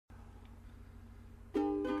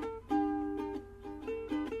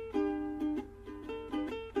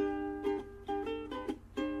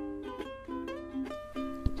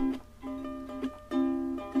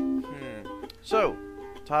So,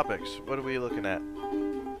 topics. What are we looking at?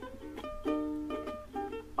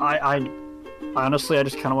 I honestly, I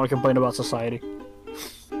just kind of want to complain about society.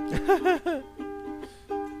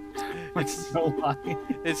 It's, No lie.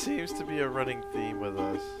 it seems to be a running theme with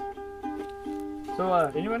us.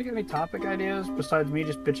 So, anybody got any topic ideas besides me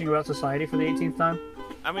just bitching about society for the 18th time?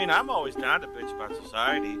 I mean, I'm always down to bitch about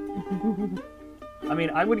society. I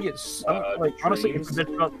mean, I would get honestly, if I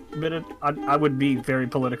bitch about I would be very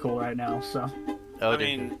political right now. So, Oh, I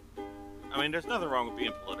mean, there's nothing wrong with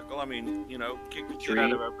being political. I mean, you know, kick the shit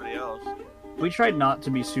out of everybody else. we tried not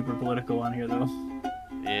to be super political on here, though.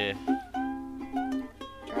 yeah.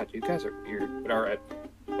 God, you guys are weird. But alright.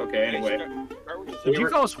 Okay, anyway. Did you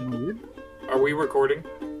call us weird? Are we recording?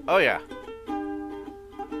 Oh yeah.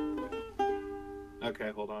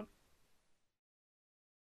 Okay, hold on.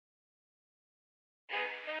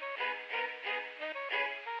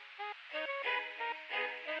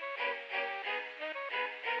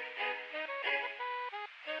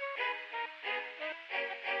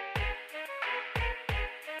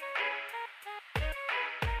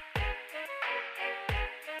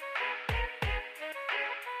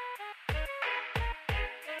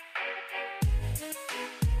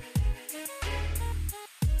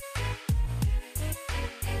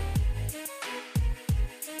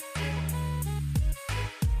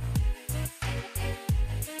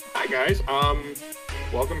 Hi guys,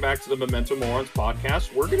 welcome back to the Memento Morons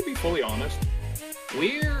podcast. We're gonna be fully honest.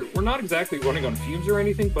 We're not exactly running on fumes or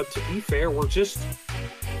anything, but to be fair, we're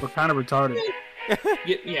kind of retarded.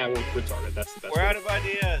 yeah, we're retarded. That's the best. We're out of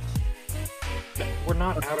ideas. We're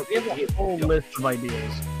not out of We have a whole list of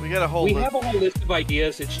ideas. We got a whole. We have a whole list of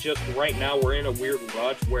ideas. It's just right now we're in a weird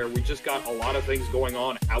rut where we just got a lot of things going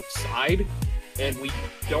on outside, and we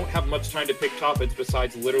don't have much time to pick topics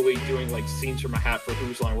besides literally doing like scenes from a Hat for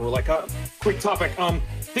Whose Line. We're like, quick topic,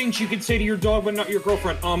 things you can say to your dog but not your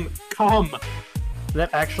girlfriend. Come.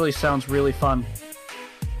 That actually sounds really fun.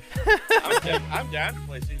 I'm down to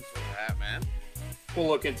play scenes from a Hat, man. We'll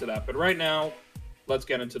look into that. But right now, let's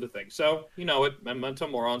get into the thing. So, you know it, Memento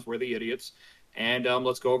Morons, we're the idiots. And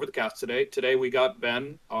let's go over the cast today. Today we got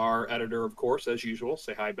Ben, our editor, of course, as usual.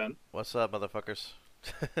 Say hi, Ben. What's up, motherfuckers?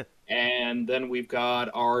 And then we've got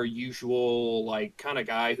our usual, like, kind of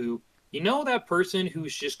guy who, you know, that person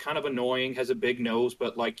who's just kind of annoying, has a big nose,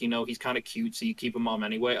 but, like, you know, he's kind of cute, so you keep him on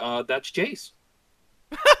anyway. That's Jace.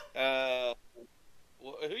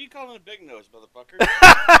 Who you calling a big nose, motherfucker?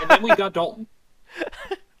 And then we got Dalton.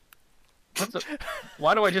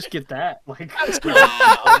 Why do I just get that? Like, I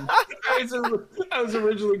was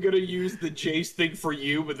originally going to use the Jace thing for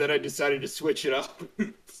you, but then I decided to switch it up.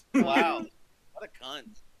 Wow. What a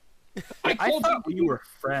cunt. I thought we were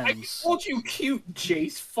friends. I told you cute,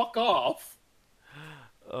 Jace. Fuck off.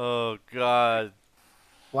 Oh god.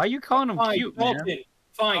 Why are you calling him Fine, cute, Dalton. man?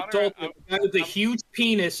 Fine, Connor, Dalton. The guy with the huge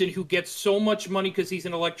penis and who gets so much money because he's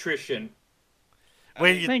an electrician.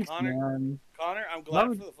 Wait, Thanks, Connor, man. Connor, I'm glad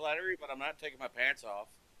for the flattery, but I'm not taking my pants off.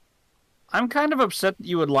 I'm kind of upset that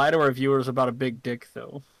you would lie to our viewers about a big dick,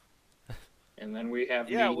 though. And then we have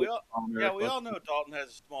Yeah, me, we all know Dalton has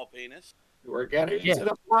a small penis. We're getting into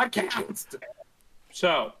the podcast.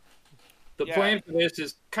 So, the plan for this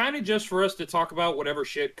is kind of just for us to talk about whatever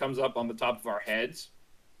shit comes up on the top of our heads.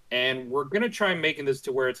 And we're going to try making this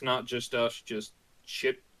to where it's not just us, just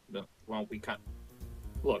shit. Well, we kind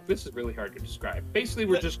of... Look, this is really hard to describe. Basically,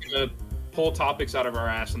 we're just going to pull topics out of our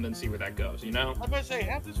ass and then see where that goes, you know? I was about to say,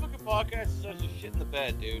 half this fucking podcast is such a shit in the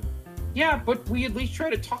bed, dude. Yeah, but we at least try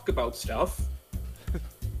to talk about stuff.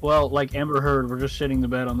 Well, like Amber Heard, we're just shitting the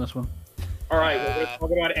bed on this one. All right, well, let's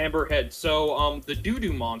talk about Amber Heard. So, the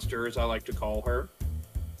doo-doo monster, as I like to call her,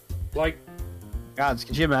 like... God,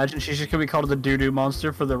 could you imagine? She's just gonna be called the doo-doo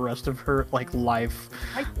monster for the rest of her, like, life.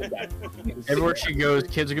 I did that. Everywhere she goes,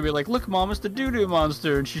 kids are gonna be like, "Look, Mom, it's the doo-doo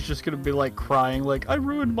monster," and she's just gonna be like crying, like, "I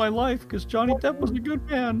ruined my life because Johnny Depp was a good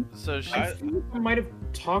man." So she. I think I might have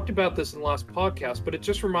talked about this in the last podcast, but it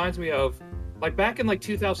just reminds me of, like, back in, like,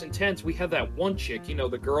 2010s, we had that one chick, you know,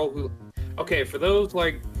 the girl who... Okay, for those,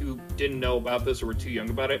 like, who didn't know about this or were too young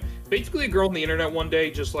about it, basically a girl on the internet one day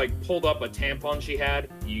just, like, pulled up a tampon she had,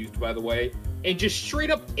 used, by the way, and just straight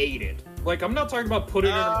up ate it. Like, I'm not talking about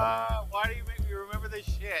putting it in her mouth. Why do you make me remember this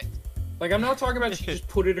shit? Like, I'm not talking about she just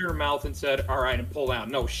put it in her mouth and said, all right, and pulled out.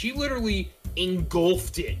 No, she literally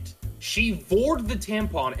engulfed it. She vored the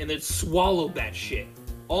tampon and then swallowed that shit.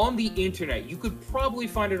 On the internet. You could probably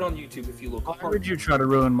find it on YouTube if you look hard. Why would you try to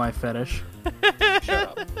ruin my fetish?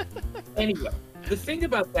 Shut up. Anyway, the thing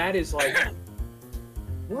about that is, like,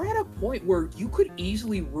 we're at a point where you could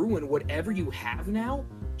easily ruin whatever you have now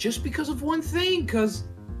just because of one thing, because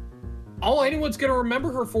all anyone's gonna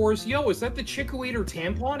remember her for is, yo, is that the chick who ate her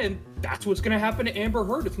tampon? And that's what's gonna happen to Amber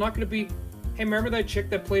Heard. It's not gonna be, hey, remember that chick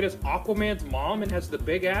that played as Aquaman's mom and has the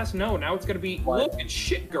big ass? No, now it's gonna be, look, it's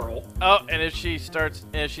shit girl. Oh, and if she starts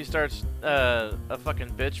a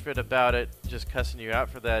fucking bitch fit about it, just cussing you out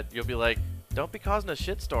for that, you'll be like, don't be causing a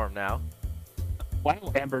shitstorm now.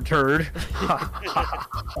 Wow, Amber Turd.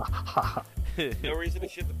 No reason to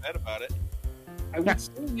shit the bed about it. I would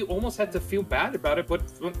say you almost had to feel bad about it, but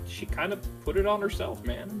she kind of put it on herself,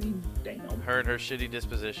 man. I mean, damn. Her and her shitty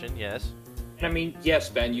disposition, yes. And I mean, yes,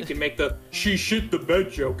 Ben, you can make the she shit the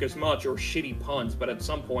bed joke as much or shitty puns, but at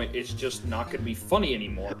some point it's just not going to be funny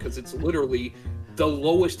anymore because it's literally the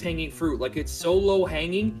lowest hanging fruit. Like, it's so low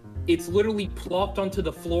hanging, it's literally plopped onto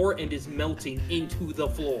the floor and is melting into the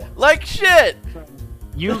floor. Like shit!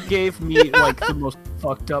 You gave me like the most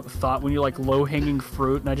fucked up thought when you like low hanging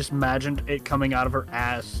fruit, and I just imagined it coming out of her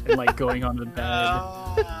ass and like going on the bed.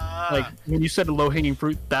 Like when you said low hanging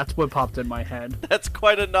fruit, that's what popped in my head. That's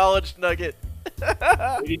quite a knowledge nugget.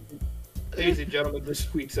 Ladies and gentlemen,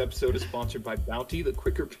 this week's episode is sponsored by Bounty, the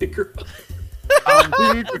quicker picker. I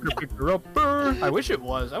wish it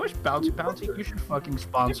was. I wish Bounty, you should fucking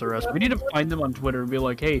sponsor us. We need to find them on Twitter and be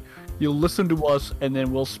like, hey, you'll listen to us and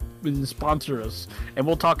then we'll sponsor us. And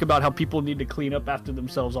we'll talk about how people need to clean up after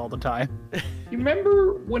themselves all the time. You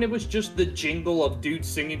remember when it was just the jingle of dudes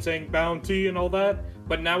singing, saying Bounty and all that?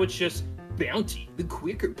 But now it's just Bounty, the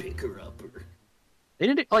quicker picker-upper. They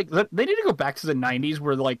need to go back to the 90s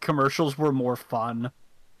where like commercials were more fun.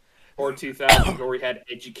 Or 2000, where we had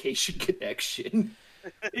Education Connection.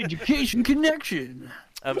 Education Connection.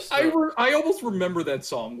 I almost remember that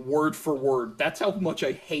song word for word. That's how much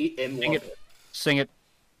I hate and love it. Sing it.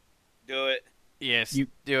 Do it. Yes,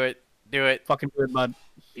 do it. Do it. Fucking do it, bud.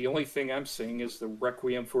 The only thing I'm singing is the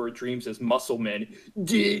Requiem for a Dreams as Muscle Men.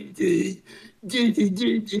 And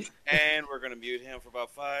we're gonna mute him for about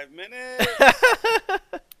 5 minutes.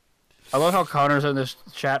 I love how Connor's in this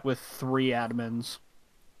chat with 3 admins.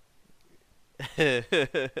 I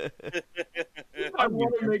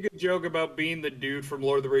want to make a joke about being the dude from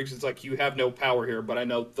Lord of the Rings. It's like, you have no power here, but I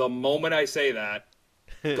know the moment I say that,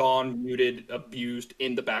 gone, muted, abused,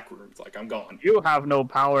 in the back room. It's like, I'm gone. You have no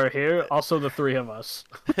power here. Also, the 3 of us.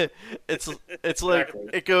 It's like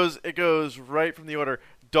it goes right from the order.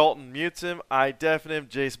 Dalton mutes him, I deafen him,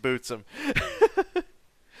 Jace boots him.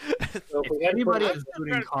 So if anybody is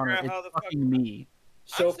booting Connor, it's fucking me.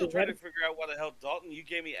 So I'm still trying to figure out what the hell, Dalton, you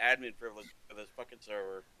gave me admin privilege for this fucking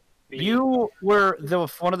server. You were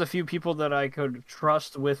one of the few people that I could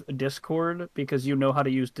trust with Discord because you know how to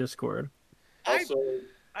use Discord. Also,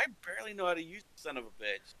 I barely know how to use the son of a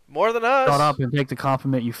bitch. More than us. Shut up and take the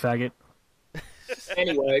compliment, you faggot.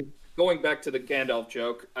 Anyway, going back to the Gandalf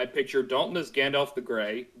joke, I picture Dalton as Gandalf the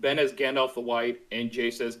Grey, Ben as Gandalf the White, and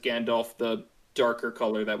Jace as Gandalf the darker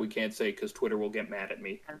color that we can't say because Twitter will get mad at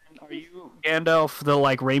me. Are you Gandalf the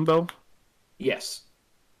like rainbow? Yes.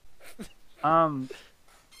 I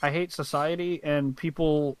hate society and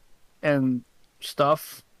people and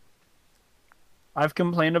stuff. I've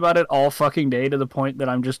complained about it all fucking day to the point that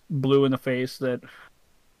I'm just blue in the face that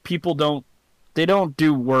people don't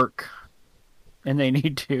do work and they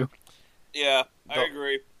need to. Yeah, I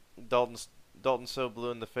agree. Dalton's so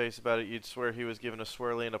blue in the face about it, you'd swear he was given a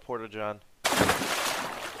swirly and a porta-john.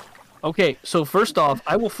 Okay, so first off,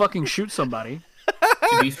 I will fucking shoot somebody.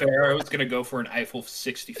 To be fair, I was gonna go for an Eiffel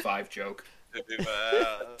 65 joke.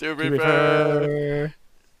 To be fair.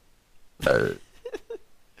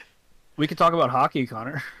 We could talk about hockey,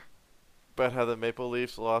 Connor. About how the Maple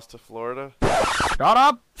Leafs lost to Florida. Shut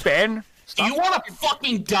up, Ben. Do you want to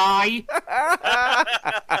fucking die?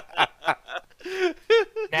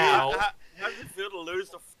 Now, how does it feel to lose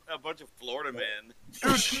to a bunch of Florida men?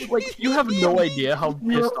 Dude, like, you have no idea how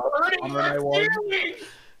pissed off Connor and I was.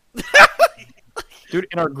 Dude,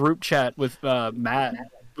 in our group chat with Matt,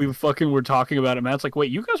 we fucking were talking about it. Matt's like,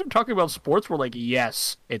 wait, you guys are talking about sports? We're like,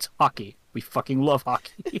 yes, it's hockey. We fucking love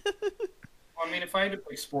hockey. I mean, if I had to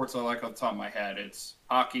pick sports I like off the top of my head, it's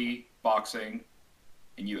hockey, boxing,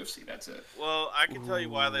 and UFC. That's it. Well, I can tell you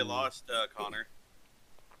why they lost, Connor.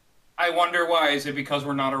 I wonder why. Is it because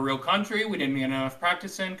we're not a real country? We didn't get enough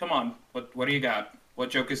practice in? Come on. What do you got? What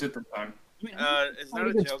joke is it this time? It's not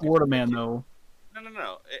a It's joke. Florida man, though.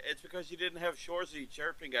 No. It's because you didn't have Shorzy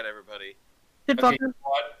chirping at everybody. Okay, you know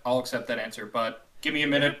what? I'll accept that answer, but give me a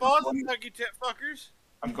minute. Boston, you tit fuckers.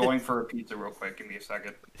 I'm going for a pizza real quick. Give me a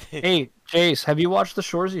second. Hey, Jace, have you watched the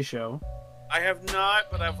Shorzy show? I have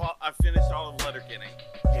not, but I've finished all of Letterkenny.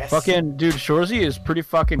 Yes. Fucking, dude, Shorzy is pretty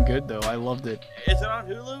fucking good, though. I loved it. Is it on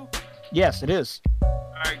Hulu? Yes, it is.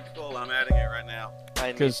 Alright, cool. I'm adding it right now. I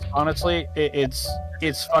because honestly, it's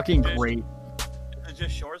fucking great. Is it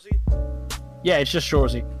just Shorzy? Yeah, it's just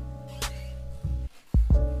Shorzy.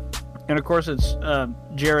 And of course, it's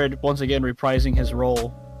Jared once again reprising his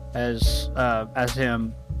role as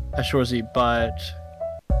him, as Shorzy, but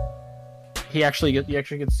you actually get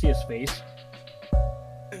to see his face.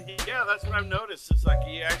 Yeah, that's what I've noticed. It's like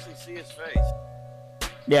you actually see his face.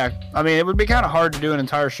 Yeah, I mean, it would be kind of hard to do an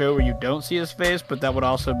entire show where you don't see his face, but that would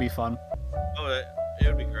also be fun. Oh, it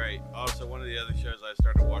would be great. Also, one of the other shows I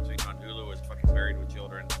started watching on Hulu was fucking Married with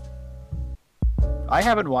Children. I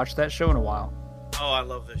haven't watched that show in a while. Oh, I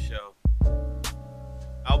love this show.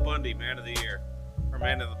 Al Bundy, Man of the Year. Or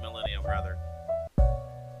Man of the Millennium, rather.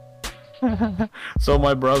 So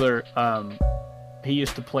my brother, he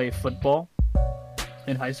used to play football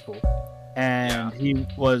in high school, and he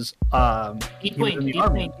was he was in the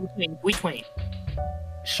army.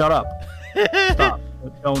 Shut up! Stop!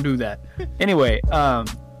 Don't do that. Anyway,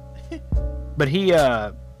 but he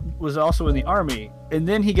was also in the army, and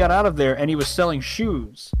then he got out of there, and he was selling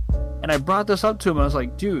shoes. And I brought this up to him. I was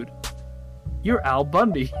like, "Dude, you're Al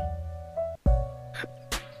Bundy."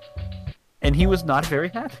 And he was not very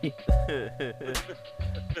happy.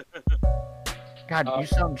 God, you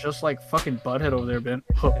sound just like fucking Butthead over there, Ben.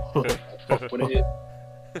 When it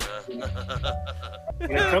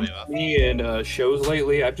comes to me and shows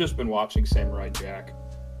lately, I've just been watching Samurai Jack.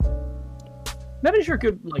 That is your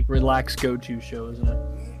good, like, relaxed go-to show, isn't it?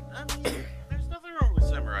 I mean, there's nothing wrong with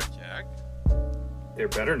Samurai Jack. There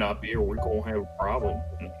better not be, or we're gonna have a problem.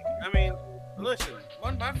 I mean, listen,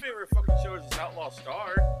 one of my favorite fucking shows is Outlaw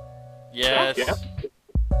Star. Yes. Yeah.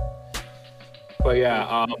 But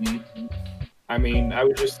yeah, I mean, I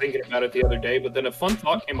was just thinking about it the other day, but then a fun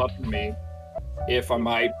thought came up for me, if I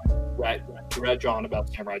might dredge on about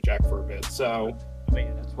Samurai Jack for a bit. So, I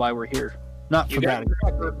mean, that's why we're here. Not for that.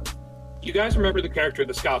 You guys remember the character,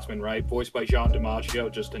 the Scotsman, right? Voiced by Jean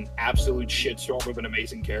DiMaggio, just an absolute shitstorm of an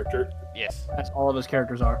amazing character. Yes. That's all of his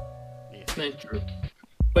characters are. Yes. That's true.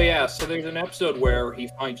 But yeah, so there's an episode where he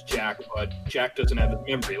finds Jack, but Jack doesn't have his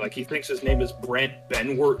memory. Like, he thinks his name is Brent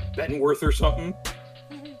Benworth or something.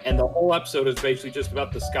 And the whole episode is basically just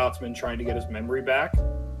about the Scotsman trying to get his memory back.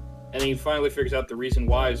 And then he finally figures out the reason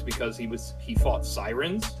why is because he fought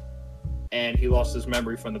sirens, and he lost his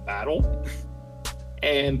memory from the battle.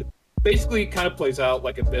 And basically it kind of plays out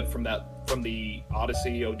like a bit from the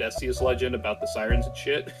Odysseus legend about the sirens and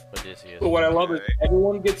shit. But what I love is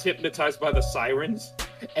everyone gets hypnotized by the sirens,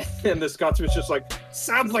 and then the Scotsman's just like,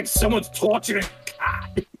 sounds like someone's torturing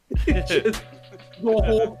God. The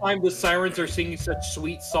whole time the sirens are singing such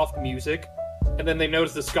sweet, soft music, and then they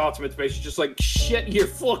notice the Scotsman's basically just like, shut your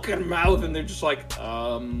fucking mouth, and they're just like,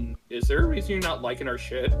 is there a reason you're not liking our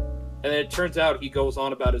shit? And then it turns out he goes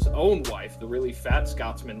on about his own wife, the really fat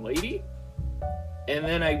Scotsman lady. And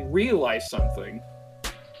then I realized something,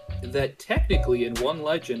 that technically in one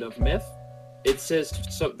legend of myth, it says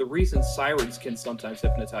so the reason sirens can sometimes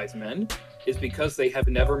hypnotize men is because they have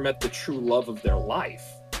never met the true love of their life.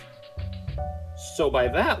 So by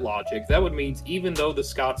that logic, that would mean even though the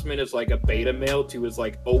Scotsman is like a beta male to his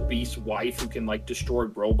like obese wife who can like destroy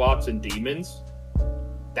robots and demons,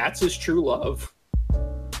 that's his true love.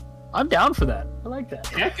 I'm down for that. I like that.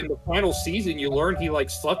 Heck, in the final season, you learn he like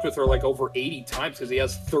slept with her like over 80 times because he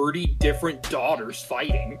has 30 different daughters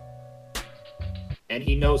fighting, and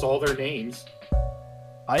he knows all their names.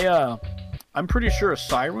 I'm pretty sure a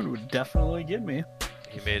siren would definitely get me.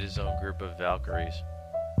 He made his own group of Valkyries.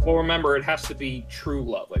 Well, remember, it has to be true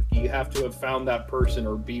love. Like, you have to have found that person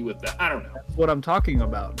or be with that. I don't know. That's what I'm talking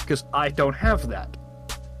about, because I don't have that.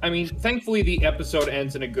 I mean, thankfully, the episode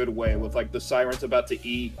ends in a good way with like the sirens about to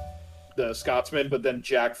eat the Scotsman, but then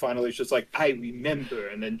Jack finally is just like, I remember,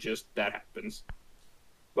 and then just that happens.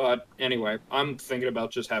 But anyway, I'm thinking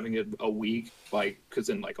about just having it a week, like, because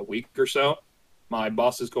in like a week or so, my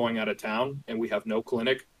boss is going out of town and we have no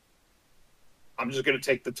clinic. I'm just going to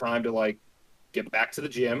take the time to like get back to the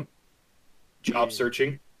gym, job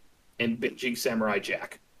searching, and binging Samurai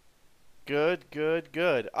Jack. Good.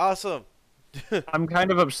 Awesome. I'm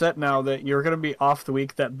kind of upset now that you're going to be off the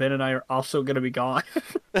week that Ben and I are also going to be gone.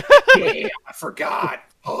 Yeah, I forgot.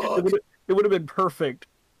 It would have been perfect,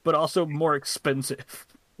 but also more expensive.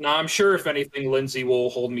 No, I'm sure if anything, Lindsay will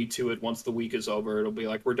hold me to it once the week is over. It'll be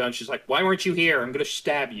like, we're done. She's like, why weren't you here? I'm going to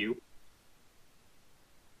stab you.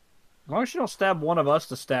 As long as you don't stab one of us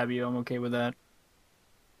to stab you, I'm okay with that.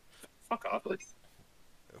 Fuck off. But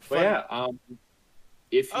yeah,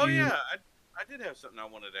 if you... Oh, yeah, I did have something I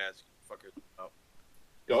wanted to ask you fuckers about.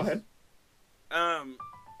 Go ahead. I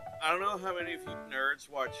don't know how many of you nerds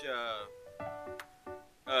watch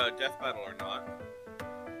Death Battle or not.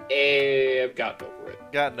 I've gotten over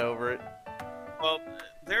it. Gotten over it. Well,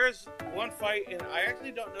 there's one fight, and I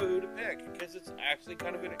actually don't know who to pick because it's actually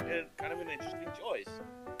kind of an interesting choice.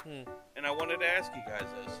 And I wanted to ask you guys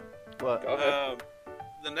this. What? Go ahead.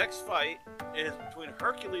 The next fight is between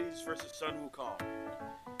Hercules versus Sun Wukong.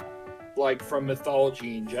 Like from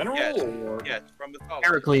mythology in general, or Yes, from mythology.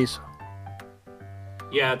 Heracles.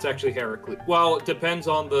 yeah, it's actually Heracles. Well, it depends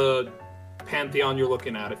on the pantheon you're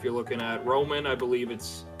looking at. If you're looking at Roman, I believe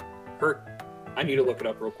it's I need to look it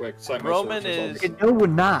up real quick. Cite my Roman sources. is- No, we're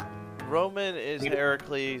not. Roman is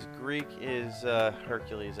Heracles. Greek is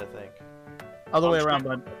Hercules, I think. Other way I'm around,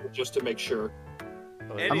 trying- bud. just to make sure.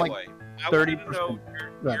 Oh, I'm like Anyway, I 30%. wanted to know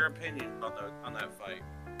Right. your opinion on that fight.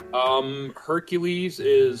 Hercules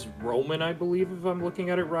is Roman, I believe, if I'm looking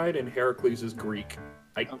at it right, and Heracles is Greek.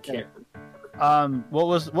 I Okay. can't.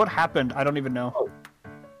 What happened? I don't even know.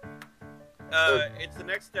 It's the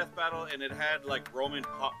next death battle, and it had like Roman,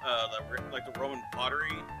 the Roman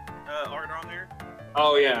pottery art on there.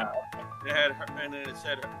 Oh yeah, It had, and then it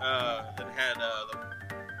said, I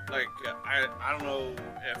don't know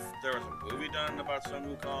if there was a movie done about Sun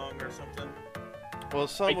Wukong or something. Well,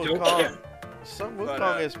 Sun I don't- Wukong. Sun But,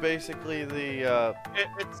 Wukong is basically the.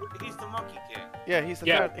 He's the Monkey King. Yeah, he's the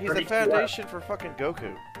Yeah, he's the pretty foundation for fucking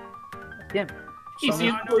Goku. he's Some- the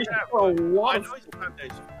inspiration for a I lot of know he's the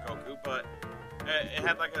foundation for Goku, but it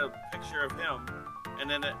had like a picture of him, and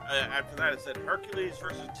then after that it said Hercules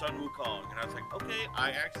versus Sun Wukong, and I was like, okay,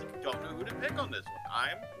 I actually don't know who to pick on this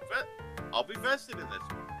one. I'll be vested in this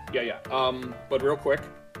one. Yeah. But real quick,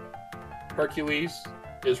 Hercules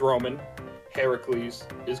is Roman, Heracles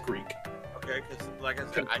is Greek. Okay, because like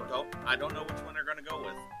I said, I don't know which one they're gonna go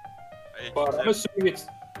with. But I'm assuming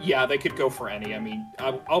they could go for any. I mean,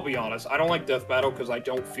 I'll be honest, I don't like Death Battle because I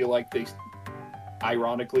don't feel like they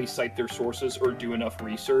ironically cite their sources or do enough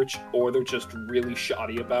research, or they're just really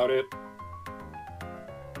shoddy about it.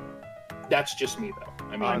 That's just me,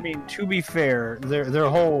 though. I mean, to be fair, their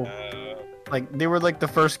whole uh, they were like the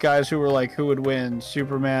first guys who were like, who would win,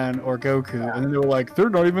 Superman or Goku, and then they were like, they're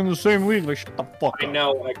not even in the same league. Like, shut the fuck I up.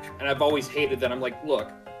 know, and I've always hated that. I'm like,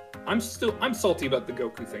 look, I'm salty about the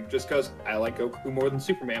Goku thing, just because I like Goku more than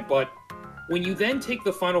Superman. But when you then take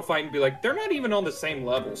the final fight and be like, they're not even on the same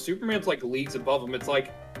level. Superman's like leagues above him. It's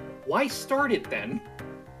like, why start it then?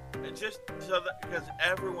 it's just because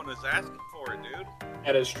everyone is asking for it, dude.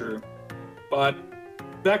 That is true. But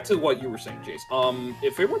back to what you were saying, Jace.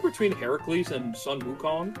 If it were between Heracles and Sun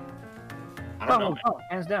Wukong, I don't know, man. Oh,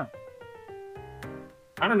 hands down.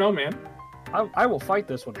 I don't know, man. I will fight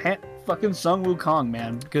this one. Fucking Sun Wukong,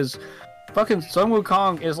 man, because fucking Sun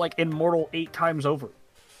Wukong is like immortal 8 times over,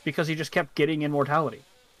 because he just kept getting immortality.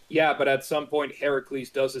 Yeah, but at some point, Heracles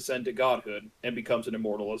does ascend to godhood and becomes an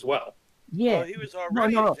immortal as well. Yeah. Well, he was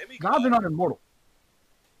already No. a demigod. Gods are not immortal.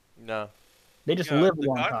 No. They just Yeah, live a the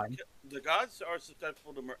long gods- time. The gods are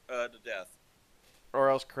susceptible to death. Or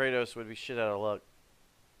else Kratos would be shit out of luck.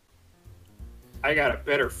 I got a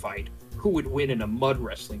better fight. Who would win in a mud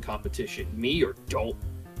wrestling competition, me or Dalton?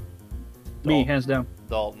 Me, hands down.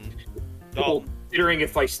 Dalton. Dalton. Considering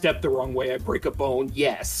if I step the wrong way, I break a bone,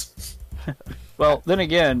 yes. Well, then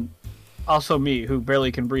again, also me, who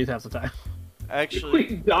barely can breathe half the time. Actually,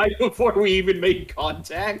 We died before we even made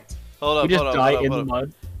contact. hold up, We just hold up, die hold in up, the hold up.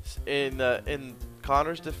 mud. In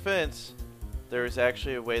Connor's defense, there is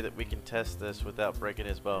actually a way that we can test this without breaking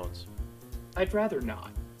his bones. I'd rather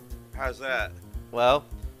not. How's that? Well,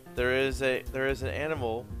 there is an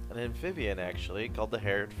animal, an amphibian actually, called the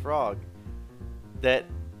haired frog, that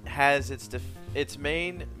has its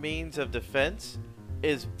main means of defense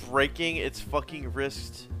is breaking its fucking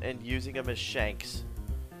wrists and using them as shanks.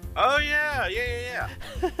 Oh yeah.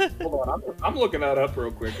 Hold on, I'm looking that up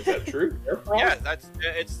real quick. Is that true? Yeah,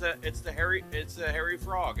 it's the hairy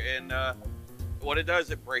frog, and what it does,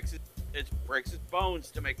 it breaks its bones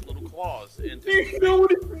to make little claws. Do you know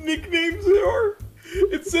what its nicknames are?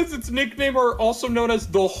 It says its nickname are also known as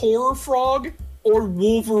the Horror Frog or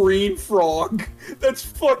Wolverine Frog. That's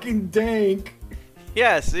fucking dank.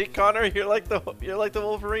 Yeah, see, Connor, you're like the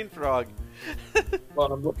Wolverine frog. Hold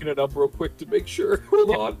on, I'm looking it up real quick to make sure.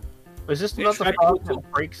 Hold on. Is this not the Exactly. frog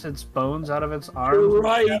that breaks its bones out of its arms?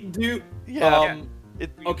 Right, dude. Yeah.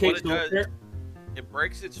 Okay, What it so does, it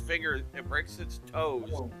breaks its fingers, it breaks its toes,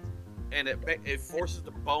 and it forces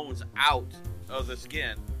the bones out of the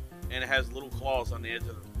skin, and it has little claws on the edge of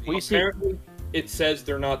the We feet. see- apparently it says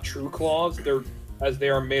they're not true claws. They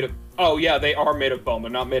are made of. Oh yeah, they are made of bone,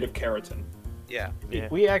 but not made of keratin. Yeah. Yeah.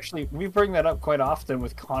 We bring that up quite often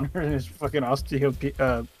with Connor and his fucking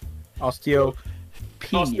osteopenia.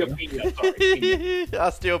 Osteopenia, sorry.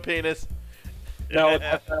 Osteopenis. No,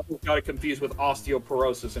 that got it confused with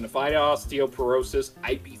osteoporosis, and if I had osteoporosis,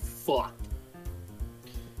 I'd be fucked.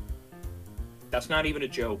 That's not even a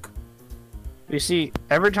joke. You see,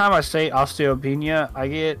 every time I say osteopenia, I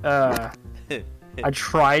get I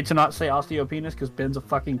try to not say osteopenis because Ben's a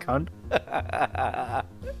fucking cunt.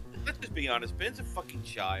 Let's just be honest. Ben's a fucking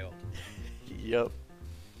child. Yep.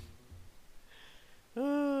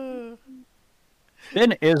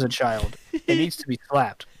 Ben is a child. He needs to be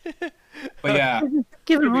slapped. But yeah,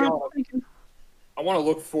 Give him To be a honest, I want to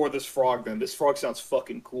look for this frog then. This frog sounds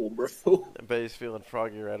fucking cool, bro. I bet he's feeling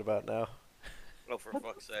froggy right about now. Oh, for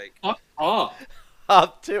fuck's sake.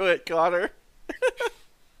 Hop to it, Connor.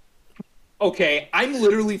 Okay, I'm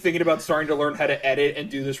literally thinking about starting to learn how to edit and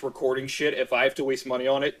do this recording shit if I have to waste money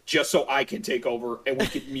on it, just so I can take over and we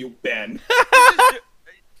can mute Ben.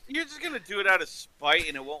 You're just gonna do it out of spite,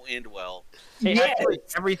 and it won't end well. Hey, Yes. actually,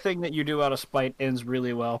 everything that you do out of spite ends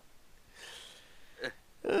really well.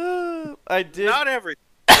 I did. Not every.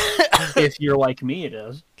 If you're like me, it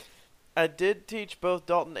is. I did teach both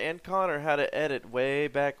Dalton and Connor how to edit way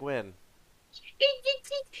back when.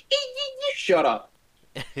 Shut up.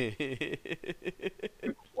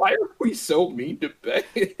 Why are we so mean to Ben?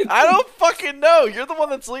 I don't fucking know. You're the one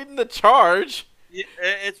that's leading the charge.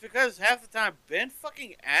 It's because half the time Ben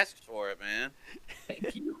fucking asks for it, man.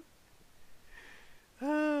 Thank you.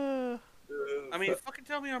 and I mean, fucking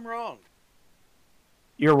tell me I'm wrong.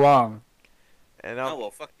 You're wrong. Oh I'll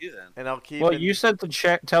well, fuck you then. and I'll keep. Well, it- you said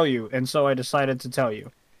to tell you, and so I decided to tell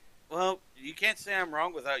you. Well, you can't say I'm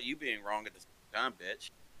wrong without you being wrong at the same time, bitch.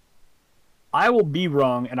 I will be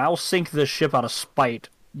wrong, and I will sink this ship out of spite.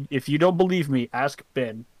 If you don't believe me, ask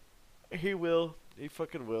Ben. He will. He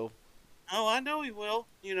fucking will. Oh, I know he will.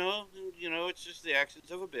 You know, it's just the actions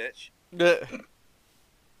of a bitch.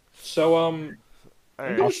 So, All I'm right.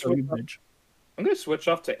 gonna Also, you bitch. I'm gonna switch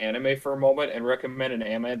off to anime for a moment and recommend an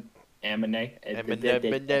anime.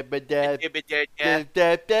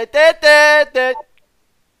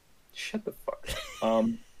 Shut the fuck up.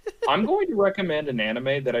 I'm going to recommend an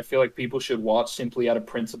anime that I feel like people should watch simply out of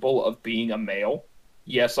principle of being a male.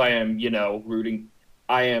 Yes, I am,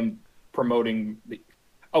 I am promoting the...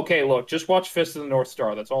 Okay, look, just watch Fist of the North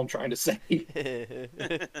Star. That's all I'm trying to say.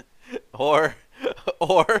 or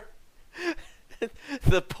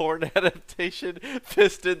the porn adaptation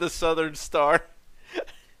Fist in the Southern Star.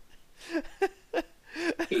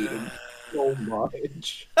 Hate him so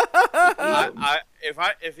much.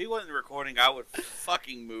 If he wasn't recording, I would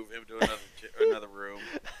fucking move him to another room.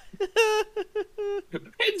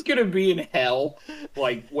 Ben's gonna be in hell,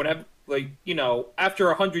 after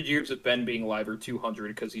 100 years of Ben being alive, or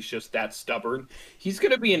 200, because he's just that stubborn. He's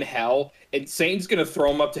gonna be in hell, and Satan's gonna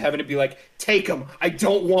throw him up to heaven and be like, "Take him! I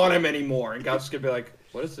don't want him anymore." And God's gonna be like,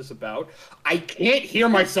 "What is this about? I can't hear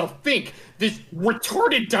myself think. This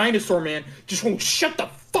retarded dinosaur man just won't shut the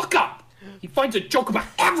fuck up. He finds a joke about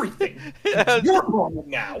everything. It's your problem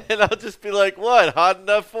now." And I'll just be like, "What? Hot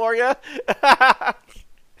enough for you?"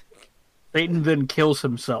 Satan then kills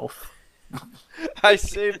himself. I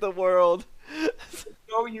saved the world.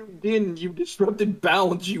 No, you didn't. You disrupted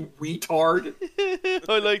balance, you retard.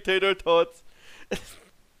 I like tater tots.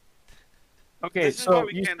 Okay, This is why so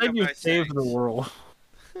we you can't said have you nice saved the sex. world.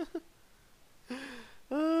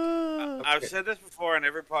 I've said this before on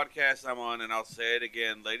every podcast I'm on, and I'll say it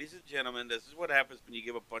again. Ladies and gentlemen, this is what happens when you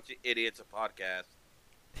give a bunch of idiots a podcast.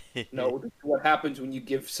 No, this is what happens when you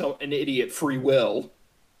give an idiot free will.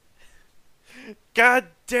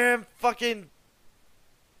 Goddamn fucking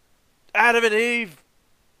Adam and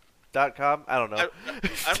Eve.com. I don't know.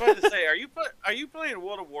 I'm about to say, are you playing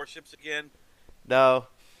World of Warships again? No,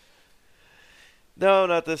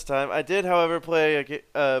 not this time. I did, however, play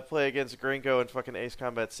against Gringo in fucking Ace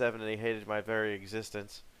Combat 7, and he hated my very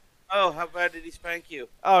existence. Oh, how bad did he spank you?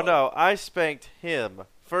 Oh no, I spanked him.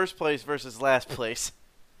 First place versus last place.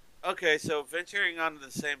 Okay, so venturing onto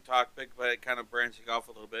the same topic, but kind of branching off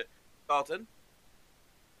a little bit. Dalton,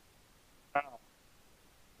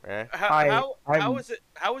 Eh? how I'm- is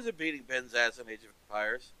it beating Ben's ass in Age of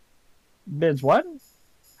Empires? Ben's what?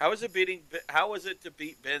 How is it to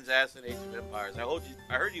beat Ben's ass in Age of Empires? I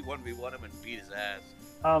heard you 1v1 him and beat his ass.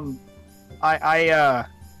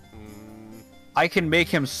 I can make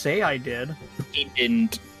him say I did. He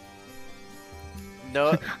didn't.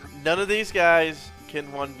 No, none of these guys can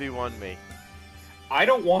 1v1 me. I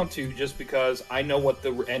don't want to just because I know what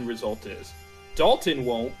the end result is. Dalton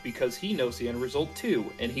won't because he knows the end result too,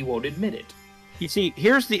 and he won't admit it. You see,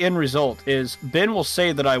 here's the end result: is Ben will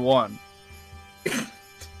say that I won.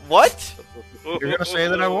 What? You're gonna say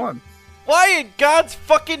that I won. Why in God's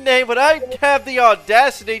fucking name would I have the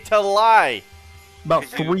audacity to lie? About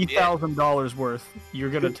You did. $3,000 worth. You're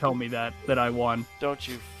gonna tell me that I won. Don't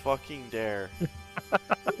you fucking dare.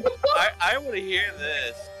 I want to hear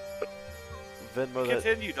this. Venmo that.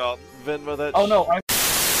 Continue, Dalton. Venmo that. Oh no,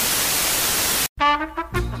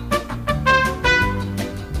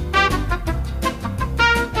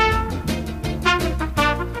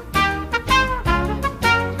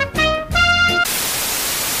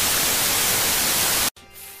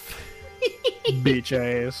 bitch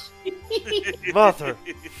ass.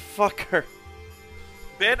 Motherfucker.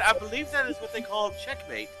 Ben, I believe that is what they call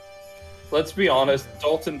checkmate. Let's be honest,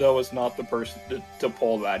 Dalton Doe is not the person to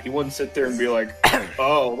pull that. He wouldn't sit there and be like,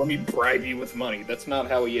 "Oh, let me bribe you with money." That's not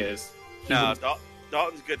how he is. No,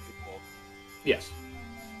 Dalton's good for both. Yes.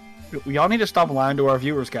 Y'all need to stop lying to our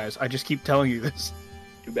viewers, guys. I just keep telling you this.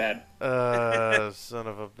 Too bad. Son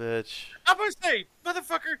of a bitch. I'm gonna say,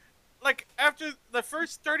 motherfucker, like, after the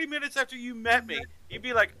first 30 minutes after you met me, you'd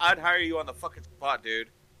be like, I'd hire you on the fucking spot, dude.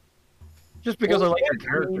 Just because I Well, like your yeah,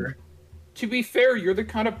 character. To be fair, you're the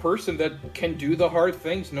kind of person that can do the hard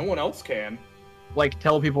things no one else can. Like,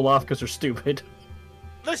 tell people off because they're stupid.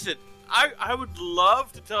 Listen, I would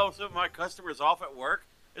love to tell some of my customers off at work.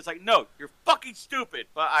 It's like, no, you're fucking stupid,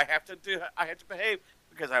 but I have to behave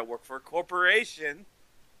because I work for a corporation.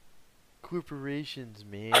 Corporations,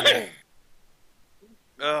 man.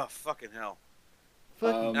 Ugh, fucking hell.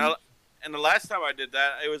 Fuck. Now, and the last time I did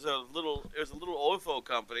that, it was a little oilfield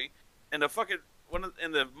company, and the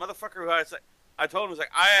motherfucker who I told him was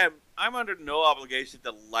like, I'm under no obligation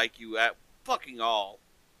to like you at fucking all.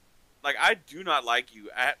 Like, I do not like you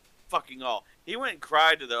at fucking all. He went and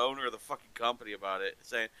cried to the owner of the fucking company about it,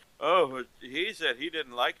 saying, "Oh, he said he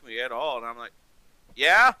didn't like me at all," and I'm like,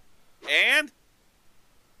 "Yeah, and."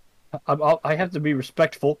 I have to be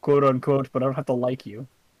respectful, quote unquote, but I don't have to like you.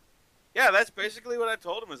 Yeah, that's basically what I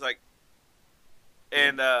told him. Is like,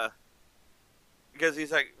 and because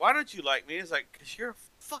he's like, "Why don't you like me?" He's like, "Cause you're a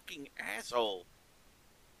fucking asshole,"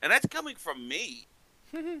 and that's coming from me.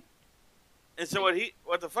 And so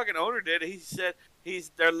what the fucking owner did, he said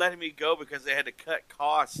they're letting me go because they had to cut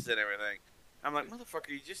costs and everything. I'm like, motherfucker,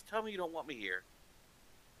 you just tell me you don't want me here.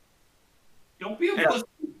 Don't be a pussy.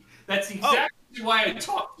 That's exactly why I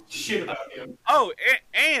talk shit about him. Oh,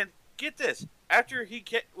 and get this. After he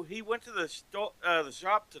went to the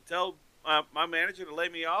shop to tell my manager to lay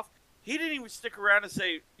me off, he didn't even stick around and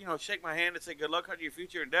say, shake my hand and say good luck on your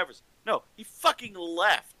future endeavors. No, he fucking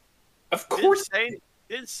left. Of course.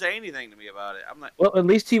 Didn't say anything to me about it. I'm like, Well, at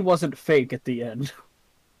least he wasn't fake at the end.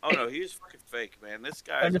 oh no, he was fucking fake, man. This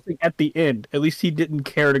guy. I just think at the end, at least he didn't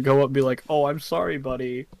care to go up and be like, "Oh, I'm sorry,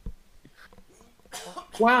 buddy."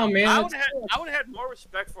 Wow, man. I would have had more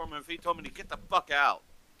respect for him if he told me to get the fuck out.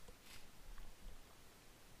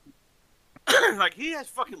 Like, he has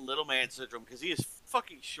fucking little man syndrome because he is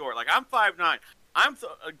fucking short. Like, I'm 5'9". I'm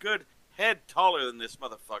a good head taller than this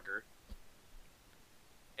motherfucker.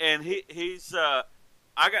 And he's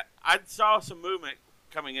I saw some movement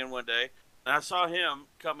coming in one day, and I saw him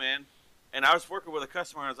come in, and I was working with a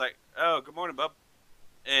customer, and I was like, "Oh, good morning, bub."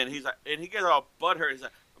 And he's like, and he gets all butthurt. He's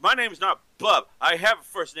like, "My name is not Bub. I have a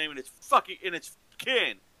first name, and it's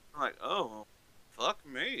Ken." I'm like, "Oh, fuck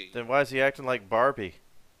me." Then why is he acting like Barbie?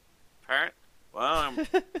 Parent? Well,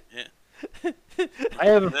 yeah. I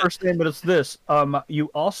have a first name, but it's this.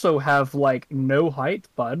 You also have like no height,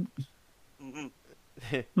 bud. Mm-hmm.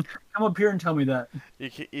 Come up here and tell me that.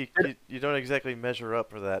 You don't exactly measure up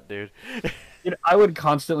for that, dude. I would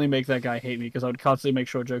constantly make that guy hate me because I would constantly make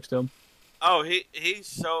short jokes to him. Oh, he's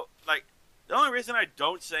so, like, the only reason I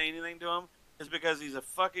don't say anything to him is because he's a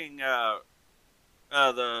fucking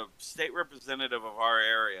the state representative of our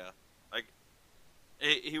area. Like,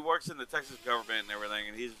 he works in the Texas government and everything,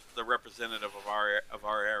 and he's the representative of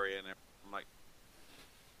our area. And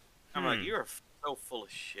I'm like, you're so full of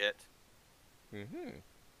shit. Mm-hmm.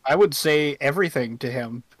 I would say everything to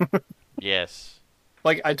him. Yes.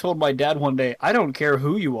 Like, I told my dad one day, I don't care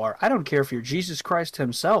who you are. I don't care if you're Jesus Christ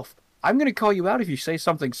himself. I'm going to call you out if you say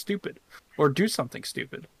something stupid or do something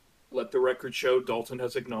stupid. Let the record show Dalton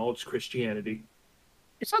has acknowledged Christianity.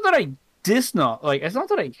 It's not that I it's not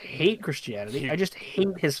that I hate Christianity. I just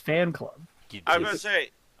hate his fan club. I was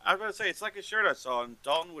gonna say it's like a shirt I saw, and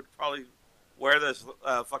Dalton would probably wear this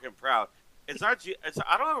fucking proud. I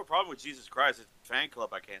don't have a problem with Jesus Christ. It's a fan club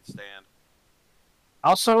I can't stand.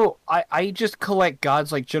 Also, I just collect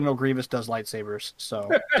gods like General Grievous does lightsabers. So,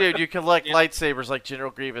 Dude, you collect lightsabers like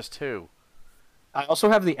General Grievous too. I also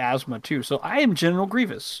have the asthma too. So I am General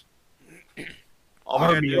Grievous. All we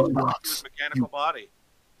gotta Army do of is nuts. his mechanical body.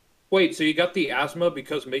 Wait, so you got the asthma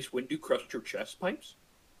because Mace Windu crushed your chest pipes?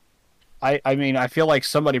 I mean, I feel like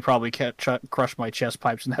somebody probably can't crush my chest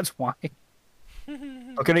pipes, and that's why.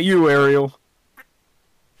 Looking at you, Ariel.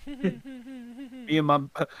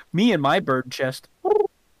 me and my bird chest.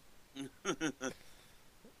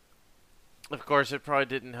 Of course, it probably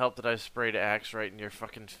didn't help that I sprayed Axe right in your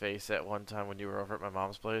fucking face at one time when you were over at my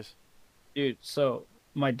mom's place. Dude, so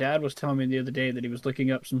my dad was telling me the other day that he was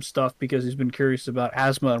looking up some stuff because he's been curious about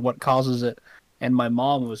asthma and what causes it. And my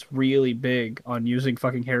mom was really big on using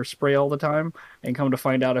fucking hairspray all the time. And come to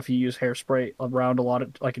find out, if you use hairspray around a lot,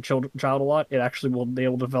 like a child a lot, it actually will be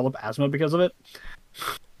able to develop asthma because of it.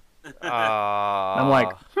 I'm like,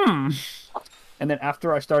 And then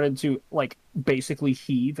after I started to like basically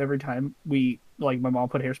heave every time my mom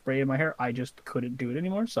put hairspray in my hair, I just couldn't do it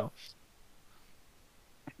anymore. So,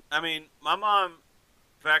 I mean, my mom,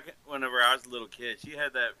 back whenever I was a little kid, she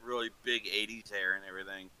had that really big '80s hair and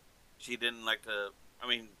everything. She didn't like to. I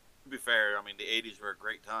mean, to be fair, I mean the '80s were a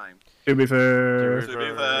great time. To be fair.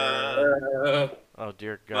 Oh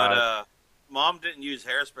dear God. But mom didn't use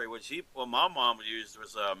hairspray. What my mom used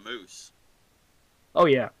was mousse. Oh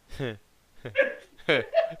yeah.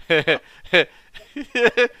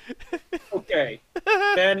 Okay.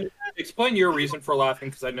 Ben, explain your reason for laughing,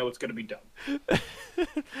 because I know it's going to be dumb.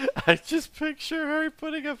 I just picture her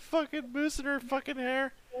putting a fucking mousse in her fucking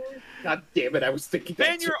hair. God damn it, I was thinking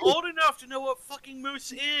Ben, that you're too. old enough to know what fucking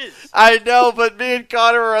mousse is. I know, but me and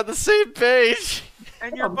Connor are on the same page.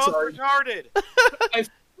 And you're I'm both sorry. retarded.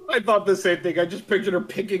 I thought the same thing. I just pictured her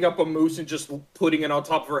picking up a moose and just putting it on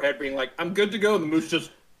top of her head, being like, I'm good to go. And the moose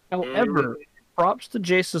just... However, props to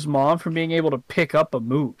Jace's mom for being able to pick up a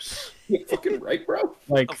moose. You're fucking right, bro.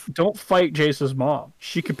 Like, don't fight Jace's mom.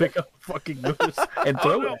 She can pick up a fucking moose and Oh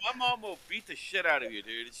throw no, it. my mom will beat the shit out of you,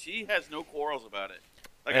 dude. She has no quarrels about it.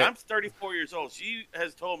 Like, Hey. I'm 34 years old. She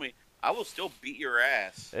has told me, I will still beat your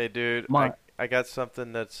ass. Hey, dude, My- I got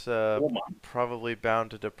something that's probably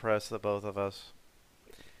bound to depress the both of us.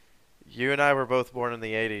 You and I were both born in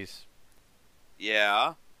the 80s.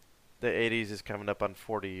 Yeah. The 80s is coming up on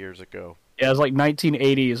 40 years ago. Yeah, it's like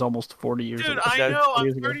 1980 is almost 40 years Dude, ago. I That- know. 40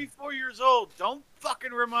 years I'm ago. 34 years old. Don't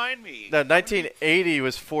fucking remind me. No, 1980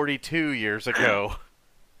 was 42 years ago.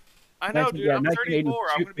 I know, dude. I'm 34.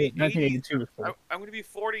 I'm going to be 80. 1982 was 40. I'm going to be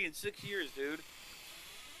 40 in 6 years, dude.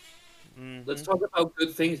 Mhm. Let's talk about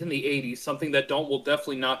good things in the 80s, something that Don't will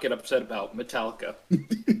definitely not get upset about. Metallica.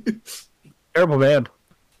 Terrible band.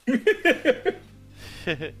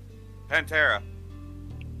 Pantera.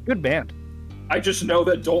 Good band. I just know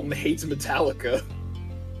that Dalton hates Metallica.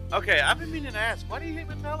 Okay, I've been meaning to ask, why do you hate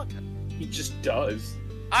Metallica? He just does.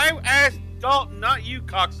 I asked Dalton, not you,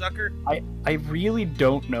 cocksucker. I really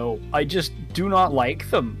don't know. I just do not like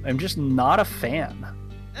them. I'm just not a fan.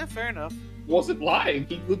 Fair enough. Wasn't lying.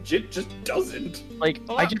 He legit just doesn't. Like,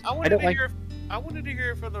 Well, I wanted don't to like. hear. I wanted to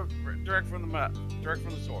hear from the direct from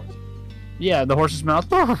the source. Yeah, the horse's mouth.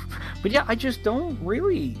 But yeah, I just don't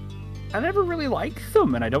really. I never really liked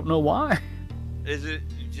them, and I don't know why. Is it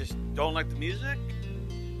you just don't like the music?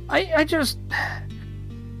 I just.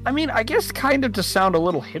 I mean, I guess kind of to sound a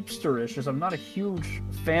little hipsterish, as I'm not a huge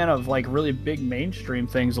fan of like really big mainstream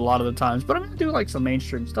things a lot of the times, but I do like some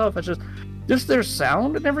mainstream stuff. It's just their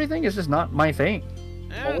sound and everything is just not my thing.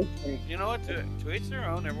 Yeah, you know what? To each their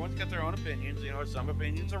own. Everyone's got their own opinions. You know, some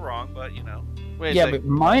opinions are wrong, but you know, Wait a Yeah, second. but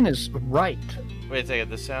mine is right. Wait a second.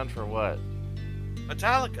 The sound for what?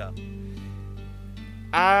 Metallica.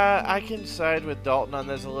 I can side with Dalton on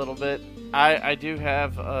this a little bit. I do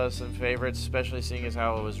have some favorites, especially seeing as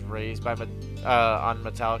how I was raised by on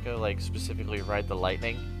Metallica, like specifically Ride the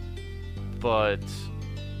Lightning. But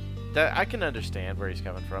that I can understand where he's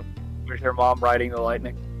coming from. Was your mom riding the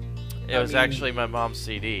lightning? It was actually my mom's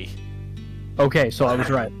CD. Okay, so I was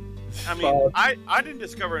right. I mean, I didn't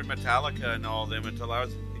discover Metallica and all them until I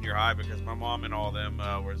was in junior high because my mom and all them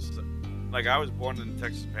was like I was born in the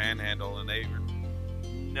Texas Panhandle and they were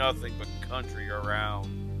nothing but country around.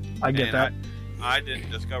 I get And that. I didn't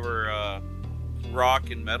discover rock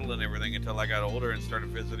and metal and everything until I got older and started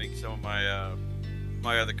visiting some of my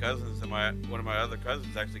my other cousins. And one of my other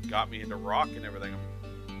cousins actually got me into rock and everything.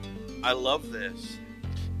 I love this.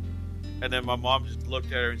 And then my mom just looked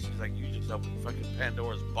at her and she's like, "You just opened fucking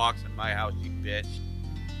Pandora's box in my house, you bitch."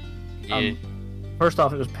 Yeah. First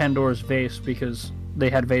off, it was Pandora's vase because they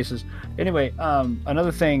had vases. Anyway,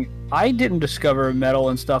 another thing, I didn't discover metal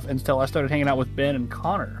and stuff until I started hanging out with Ben and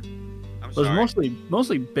Connor. I'm It was sorry.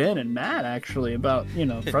 mostly Ben and Matt actually about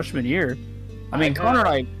freshman year. I mean, Connor and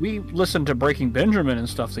I we listened to Breaking Benjamin and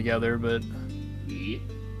stuff together, but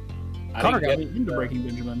Connor got me into Breaking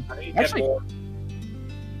Benjamin. Actually- More.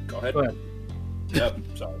 Go ahead. Go ahead. Yep,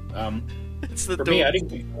 sorry. It's the For me, I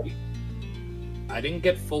didn't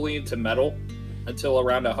get fully into metal until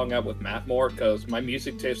around I hung out with Matt more because my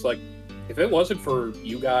music taste, like if it wasn't for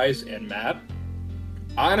you guys and Matt,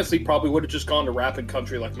 I honestly probably would have just gone to rap and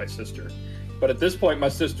country like my sister. But at this point, my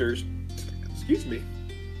sister's, excuse me,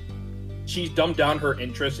 she's dumbed down her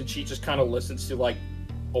interests and she just kind of listens to like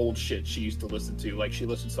old shit she used to listen to. Like she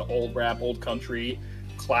listens to old rap, old country,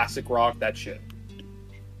 classic rock, that shit.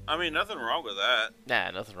 I mean, nothing wrong with that.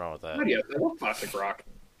 Nah, nothing wrong with that. Yeah, I love classic rock.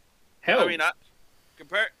 Hell, I mean,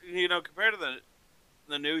 compared to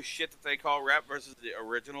the new shit that they call rap versus the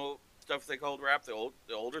original stuff they called rap, the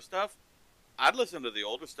older stuff, I'd listen to the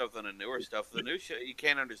older stuff than the newer stuff. The new shit you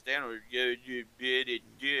can't understand. You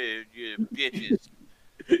bitches.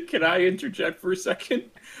 can I interject for a second?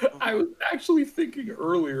 I was actually thinking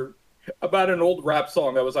earlier about an old rap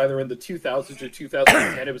song that was either in the 2000s or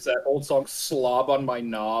 2010. It was that old song "Slob on My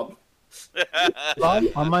Knob." Slob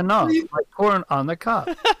on my knob, like corn on the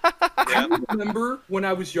cob. I remember when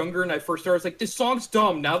I was younger and I first started, I was like, this song's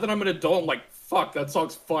dumb. Now that I'm an adult, I'm like, fuck, that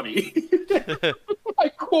song's funny. I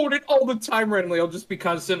quote it all the time randomly. I'll just be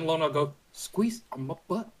kind of sitting alone. I'll go, squeeze on my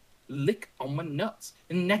butt, lick on my nuts,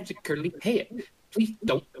 and that's your curly hair. Please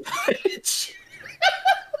don't touch.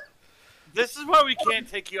 This is why we can't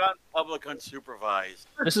take you out in public unsupervised.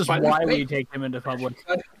 This is why we take him into public.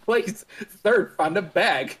 Place third, find a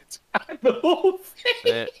bag. The whole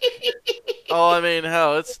thing. Oh, I mean,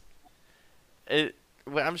 hell,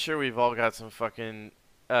 I'm sure we've all got some fucking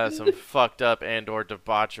some fucked up and or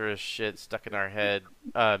debaucherous shit stuck in our head,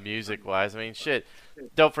 music wise. I mean, shit.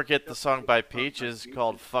 Don't forget the song by Peaches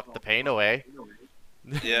called "Fuck the Pain Away."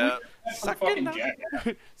 Yeah. Sucking on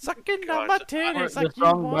God, my titties The like you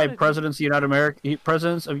song by wanted. Presidents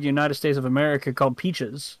of the United States of America called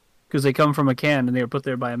 "Peaches" because they come from a can and they were put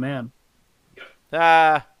there by a man.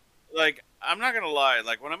 Like, I'm not gonna lie.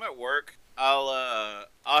 Like, when I'm at work, I'll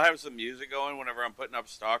have some music going whenever I'm putting up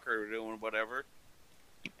stock or doing whatever.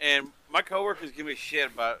 And my coworkers give me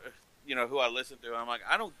shit about, who I listen to. I'm like,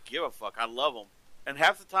 I don't give a fuck. I love them. And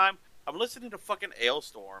half the time, I'm listening to fucking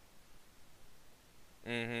Ailstorm.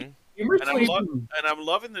 Mm-hmm. And I'm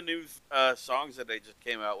loving the new songs that they just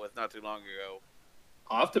came out with not too long ago.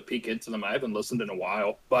 I'll have to peek into them. I haven't listened in a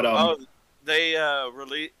while. But They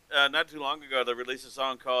released not too long ago. They released a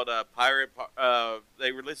song called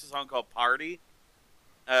They released a song called Party,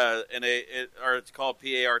 and it's called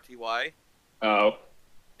Party. Oh.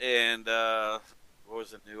 And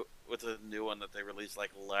what's the new one that they released like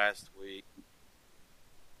last week?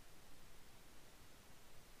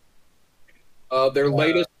 Their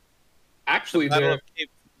latest, actually, the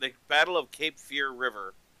Battle of Cape Fear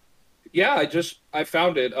River. Yeah, I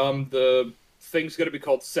found it. The thing's going to be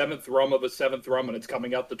called Seventh Rum of a Seventh Rum, and it's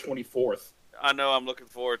coming out the 24th. I know. I'm looking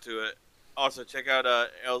forward to it. Also, check out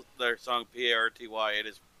their song Party. It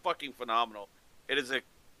is fucking phenomenal. It is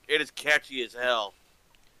catchy as hell.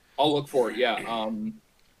 I'll look for it. Yeah.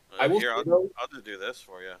 I will. I'll just do this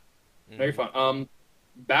for you. No, you're fine.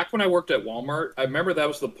 Back when I worked at Walmart, I remember that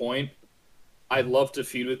was the point. I loved to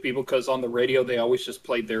feud with people because on the radio they always just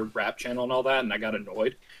played their rap channel and all that, and I got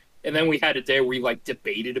annoyed. And then we had a day where we like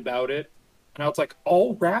debated about it, and I was like,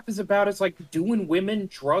 "All rap is about is like doing women,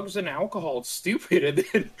 drugs, and alcohol. It's stupid." And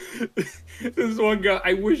then this one guy,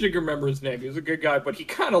 I wish I could remember his name. He was a good guy, but he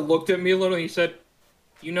kind of looked at me a little and he said,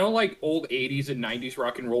 like old 80s and 90s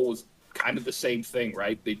rock and roll was kind of the same thing,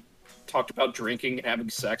 right? They talked about drinking and having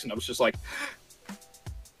sex, and I was just like,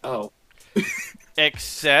 oh.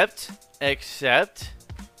 Except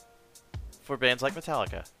for bands like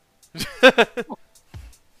Metallica.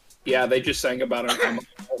 Yeah, they just sang about it. I'm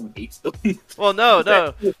hates them. Well,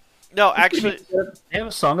 no. Actually, They have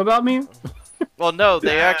a song about me. well, no.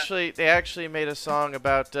 They actually made a song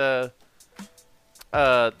about.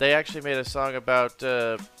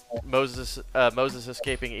 Moses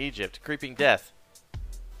escaping Egypt, creeping death.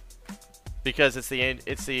 Because it's the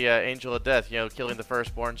angel of death, killing the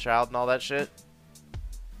firstborn child and all that shit.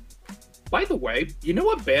 By the way, you know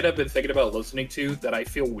what band I've been thinking about listening to that I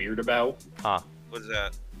feel weird about? Huh. What's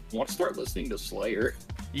that? I want to start listening to Slayer.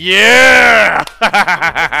 Yeah!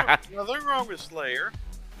 Nothing wrong with Slayer.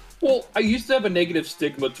 Well, I used to have a negative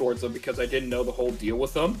stigma towards them because I didn't know the whole deal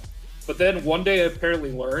with them. But then one day I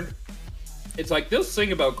apparently learned. It's like, they'll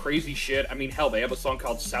sing about crazy shit. I mean, hell, they have a song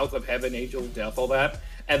called South of Heaven, Angel of Death, all that.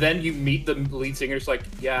 And then you meet the lead singer, it's like,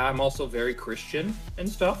 yeah, I'm also very Christian and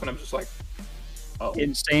stuff. And I'm just like, oh.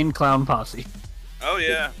 Insane Clown Posse. Oh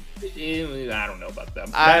yeah. I don't know about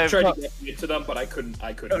them. I've I tried to get into them, but I couldn't.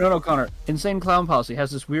 No, Connor. Insane Clown Posse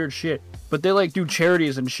has this weird shit, but they like do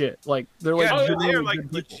charities and shit. Like they're like Yeah, really they are like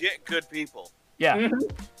good people. legit good people. Yeah.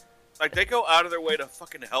 Mhm. Like they go out of their way to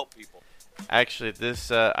fucking help people. Actually,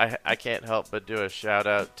 this I can't help but do a shout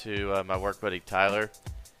out to my work buddy Tyler.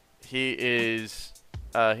 He is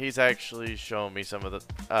He's actually shown me some of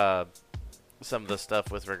the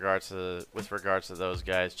stuff with regards to those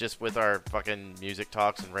guys, just with our fucking music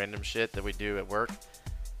talks and random shit that we do at work.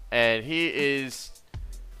 And he is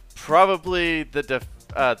probably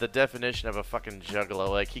the definition of a fucking juggalo.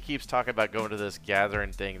 Like, he keeps talking about going to this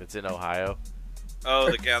gathering thing that's in Ohio.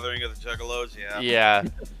 Oh, the Gathering of the Juggalos, yeah. Yeah.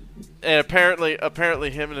 And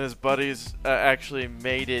apparently him and his buddies actually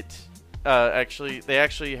made it. They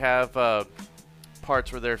actually have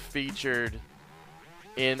parts where they're featured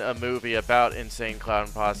in a movie about Insane Clown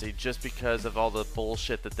Posse just because of all the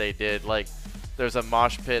bullshit that they did. Like, there's a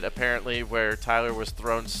mosh pit apparently where Tyler was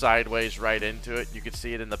thrown sideways right into it. You could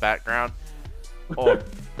see it in the background. Or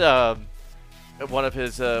one of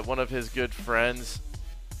his good friends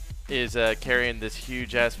is carrying this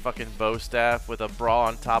huge ass fucking bow staff with a bra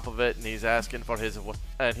on top of it, and he's asking for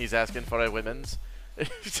a women's.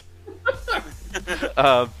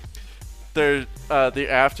 The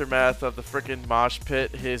aftermath of the freaking mosh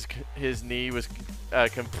pit. His knee was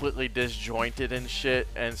completely disjointed and shit,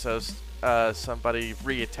 and so somebody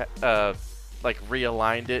realigned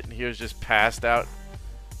it, and he was just passed out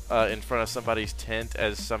in front of somebody's tent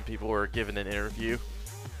as some people were giving an interview.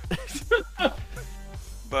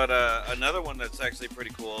 But another one that's actually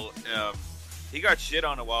pretty cool, he got shit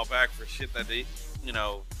on a while back for shit that he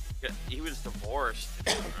was divorced,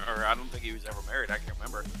 or I don't think he was ever married, I can't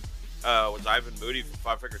remember. Was Ivan Moody from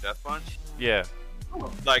Five Finger Death Punch? Yeah.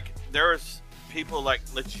 Like, there was people, like,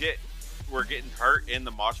 legit were getting hurt in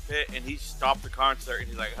the mosh pit, and he stopped the concert, and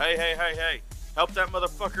he's like, hey, help that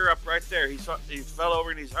motherfucker up right there. He fell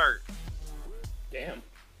over and he's hurt. Damn.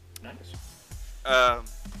 Nice.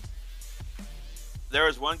 There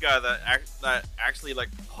was one guy that actually, like,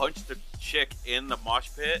 punched a chick in the mosh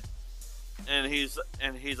pit, and he's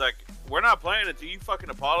like, we're not playing until you fucking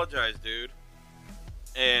apologize, dude.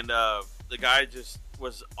 And the guy just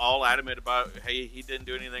was all adamant about, hey, he didn't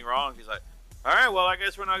do anything wrong. He's like, all right, well, I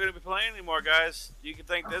guess we're not going to be playing anymore, guys. You can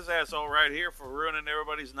thank this asshole right here for ruining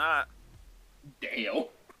everybody's night. Damn.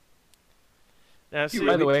 Now, see,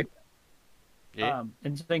 By the way, yeah.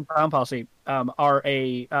 Insane Clown Posse are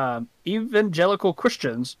evangelical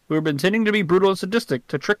Christians who are intending to be brutal and sadistic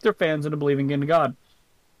to trick their fans into believing in God.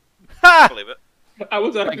 I believe it. I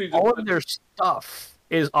was Like, actually all of their stuff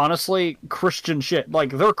is honestly Christian shit.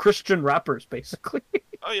 Like, they're Christian rappers, basically.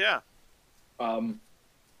 Oh, yeah.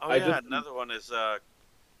 I just- Another one is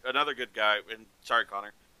another good guy. And sorry,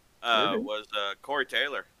 Connor. Was Corey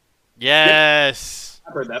Taylor. Yes.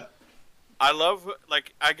 I've heard that. I love,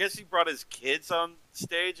 like, I guess he brought his kids on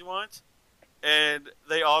stage once, and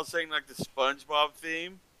they all sang, like, the SpongeBob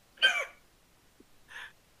theme.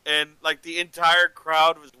 And, like, the entire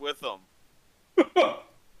crowd was with them.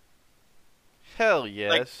 Hell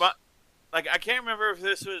yes. Like, I can't remember if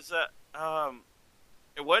this was,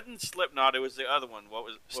 it wasn't Slipknot, it was the other one.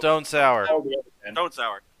 Stone Sour. Stone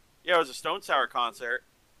Sour. Yeah, it was a Stone Sour concert.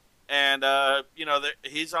 And,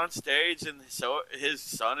 he's on stage, and so his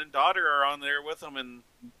son and daughter are on there with him, and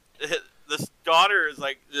this daughter is,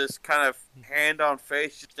 like, just kind of hand on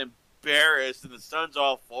face, just embarrassed, and the son's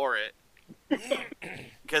all for it.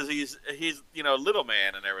 Because he's little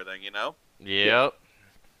man and everything, Yep.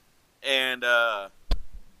 And,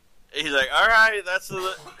 he's like, all right, that's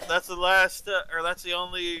the last, or that's the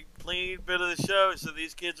only clean bit of the show, so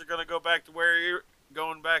these kids are going to go back to where you're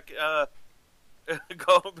going back,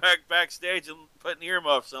 going back backstage and putting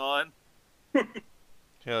earmuffs on.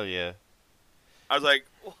 Hell yeah. I was like,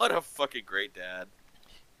 what a fucking great dad.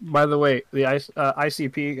 By the way, the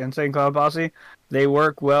ICP, Insane Clown Posse, they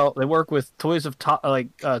work well. They work with Toys for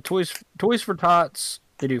Tots.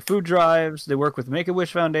 They do food drives. They work with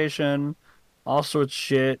Make-A-Wish Foundation, all sorts of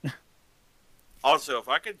shit. Also, if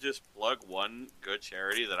I could just plug one good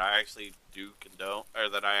charity that I actually do condone, or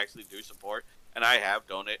that I actually do support, and I have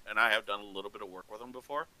done a little bit of work with them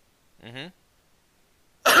before. Mm-hmm.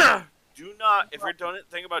 Do not, if you're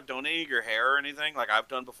thinking about donating your hair or anything, like I've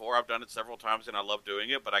done before, I've done it several times and I love doing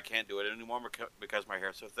it, but I can't do it anymore because my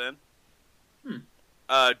hair's so thin.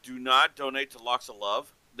 Do not donate to Locks of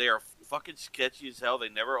Love. They are fucking sketchy as hell. They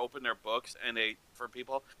never open their books for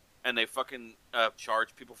people, and they fucking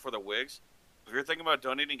charge people for the wigs. If you're thinking about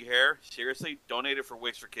donating your hair, seriously, donate it for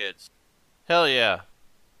Wigs for Kids. Hell yeah.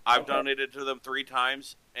 I've donated to them 3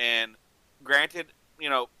 times, and granted,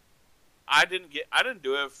 I didn't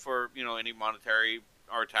do it for any monetary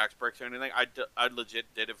or tax breaks or anything. I legit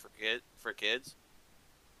did it for kids,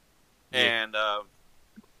 and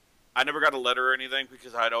I never got a letter or anything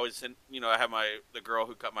because I'd always send. I had the girl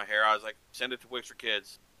who cut my hair. I was like, send it to Wigs for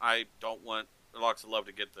Kids. I don't want Locks of Love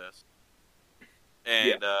to get this,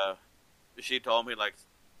 and she told me like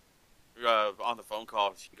on the phone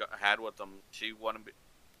call had with them.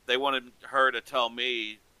 They wanted her to tell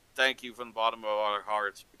me thank you from the bottom of our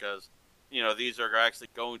hearts because these are actually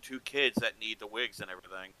going to kids that need the wigs and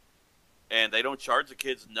everything, and they don't charge the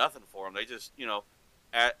kids nothing for them. They just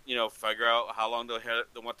figure out how long they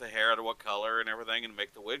want the hair to what color and everything, and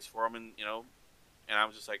make the wigs for them, and I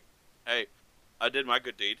was just like, hey, I did my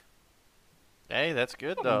good deed. Hey, that's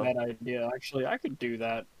good Not though. a bad idea. Actually, I could do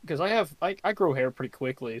that because I grow hair pretty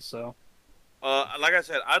quickly. So Like I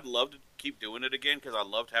said, I'd love to keep doing it again because I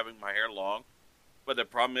loved having my hair long. But the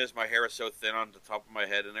problem is my hair is so thin on the top of my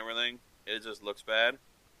head and everything, it just looks bad.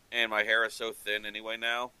 And my hair is so thin anyway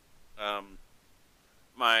now.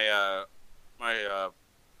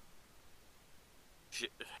 She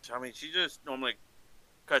just normally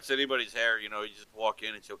cuts anybody's hair. You just walk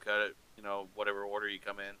in and she'll cut it. Whatever order you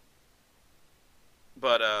come in.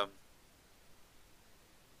 But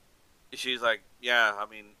she's like, yeah. I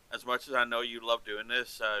mean, as much as I know you love doing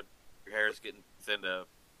this, your hair is getting thin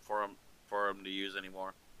for him to use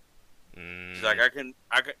anymore. She's like, I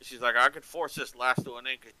could force this last one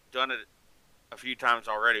in because you've done it a few times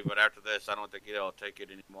already, but after this, I don't think it'll take it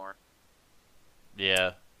anymore.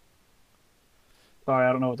 Yeah. sorry,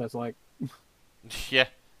 I don't know what that's like. Yeah.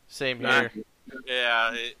 Same here.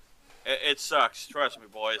 Yeah, it sucks. Trust me,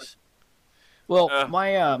 boys. Well,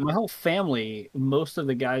 my whole family, most of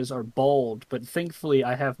the guys are bald, but thankfully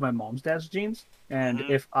I have my mom's dad's genes, and Mhm.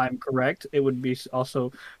 if I'm correct, it would be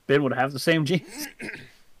also Ben would have the same genes.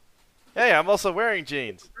 Hey, I'm also wearing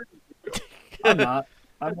jeans. I'm not.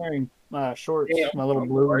 I'm wearing shorts, my little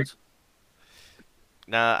blue ones.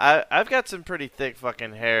 Nah, I've got some pretty thick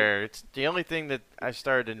fucking hair. It's the only thing that I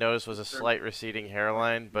started to notice was a slight receding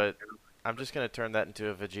hairline, but I'm just gonna turn that into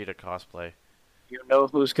a Vegeta cosplay. You know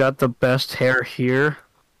who's got the best hair here?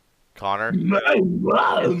 Connor.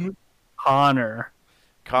 Connor.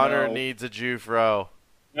 Connor No. needs a Jufro.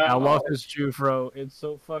 I love his Jufro. It's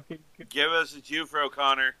so fucking good. Give us a Jufro,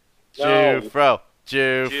 Connor. No. Jufro.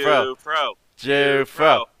 Jufro.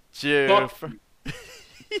 Jufro. Jufro.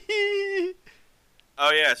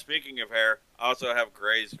 Oh yeah, speaking of hair, I also have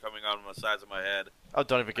grays coming on the sides of my head. Oh,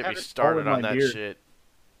 don't even get me Have it started all in on my that beard. shit.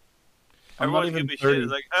 I'm not Everyone's even giving me 30. shit.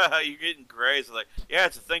 It's like, you're getting grays. I'm like, yeah,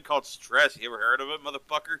 it's a thing called stress. You ever heard of it,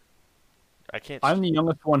 motherfucker? I can't. I'm the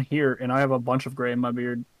youngest one here, and I have a bunch of gray in my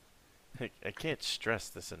beard. I can't stress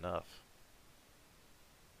this enough.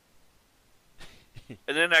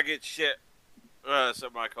 And then I get shit. Some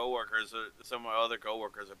of my coworkers, some of my other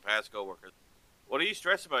coworkers, and past coworkers. What are you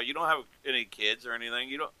stressed about? You don't have any kids or anything.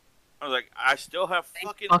 You don't. I was like, I still have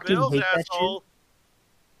fucking fucking bills, hate that asshole.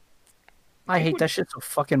 I hate that shit so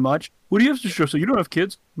fucking much. What do you have to stress? So you don't have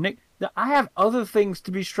kids, Nick? I have other things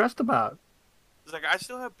to be stressed about. It's like I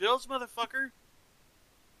still have bills, motherfucker.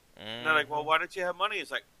 And they're like, well, why don't you have money?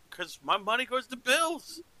 It's like, because my money goes to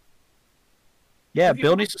bills. Yeah,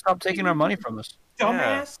 Bill needs to stop taking our money from us. Yeah.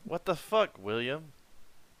 Dumbass. What the fuck, William?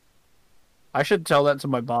 I should tell that to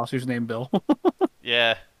my boss, who's named Bill.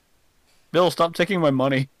 Yeah. Bill, stop taking my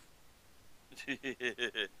money.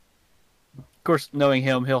 Of course, knowing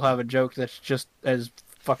him, he'll have a joke that's just as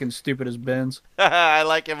fucking stupid as Ben's. I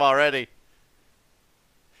like him already.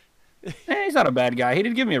 He's not a bad guy. He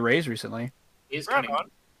did give me a raise recently. He's Right kind of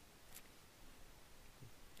on.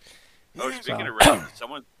 Oh, speaking So- of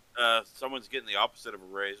raises, someone's getting the opposite of a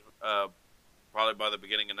raise. Probably by the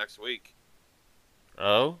beginning of next week.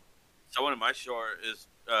 Oh? Someone in my store is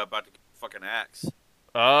about to get a fucking axe.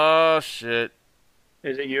 Oh, shit.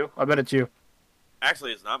 Is it you? I bet it's you.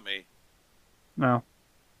 Actually, it's not me. No.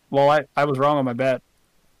 Well, I was wrong on my bet.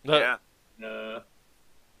 Yeah.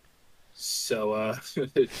 So,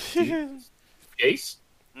 Jace,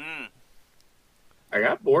 Mm. I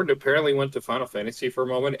got bored and apparently went to Final Fantasy for a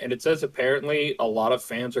moment, and it says apparently a lot of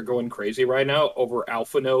fans are going crazy right now over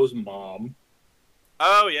Alphino's mom.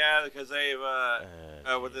 Oh yeah, because they've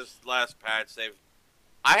with jeez. this last patch,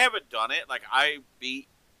 I haven't done it. Like I beat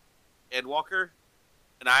Endwalker,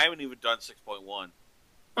 and I haven't even done 6.1.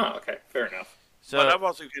 Oh, okay, fair enough. So, But I've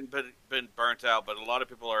also been burnt out. But a lot of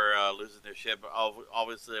people are losing their shit. But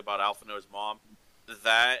obviously about Alphino's mom,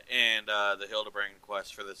 that and the Hildebrand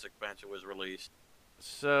quest for this expansion was released.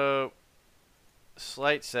 So,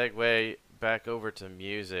 slight segue back over to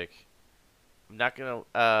music. I'm not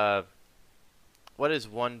gonna. What is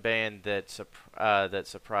one band that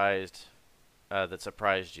surprised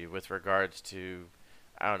you with regards to,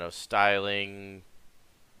 I don't know, styling,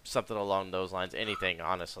 something along those lines, anything,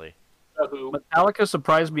 honestly. Metallica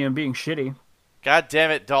surprised me in being shitty. God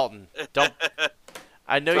damn it, Dalton! Don't.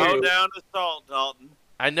 I know Throw you're. down the salt, Dalton.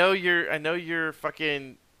 I know you're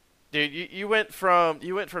fucking. Dude, you went from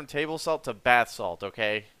table salt to bath salt,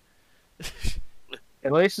 okay?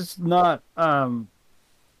 At least it's not the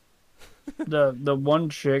one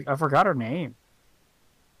chick. I forgot her name.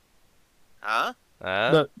 Huh?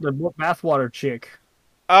 Huh? The bathwater chick.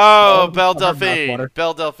 Oh, Oh, Belle it's not her Delphine. bathwater.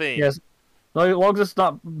 Belle Delphine. Yes. As long as it's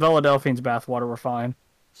not Bella Delphine's bathwater, we're fine.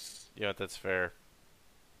 You know what, that's fair.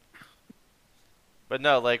 But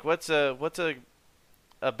no, like, what's a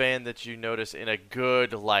band that you notice in a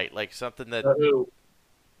good light, like something that Who?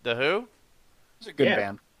 the Who? It's a good Yeah.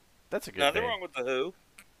 band. That's a good Nothing band. wrong with the Who.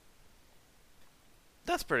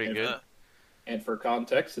 That's pretty And, good. And for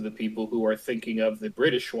context, to the people who are thinking of the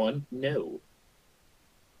British one, no.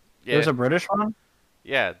 Yeah, There's a British one?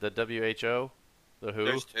 yeah, the WHO, the Who.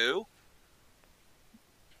 There's two.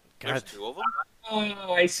 There's God, two of them.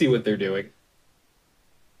 Oh, I see what they're doing.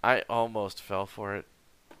 I almost fell for it.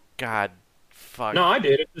 God, fuck. No, I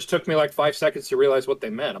did. It just took me like 5 seconds to realize what they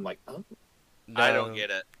meant. I'm like, oh, No, I don't get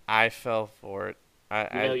it. I fell for it.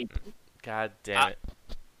 you know, God damn it.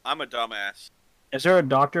 I'm a dumbass. Is there a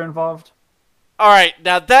doctor involved? All right,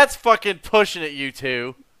 now that's fucking pushing it, you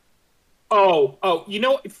two. oh, you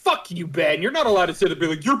know, fuck you, Ben. You're not allowed to sit there and be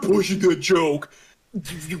like, you're pushing the joke.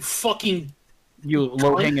 You fucking You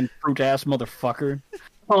low-hanging fruit-ass motherfucker.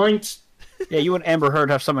 cunt. Yeah, you and Amber Heard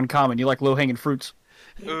have something in common. You like low-hanging fruits.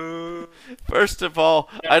 First of all,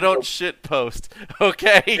 I don't shit post,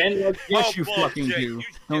 okay? Ben, like, Yes, Oh, you fucking bullshit. do. You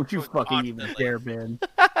Don't you shit fucking even constantly. dare, Ben.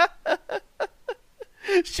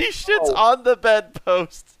 She shits Oh. on the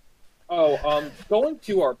bedpost. Going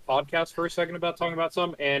to our podcast for a second about talking about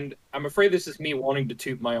some, and I'm afraid this is me wanting to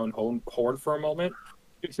toot my own horn for a moment.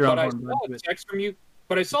 Your own But I horn, saw bud. a text from you.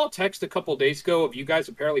 But I saw a text a couple days ago of you guys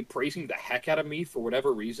apparently praising the heck out of me for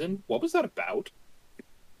whatever reason. What was that about?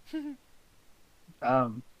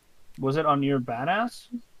 Was it on your badass?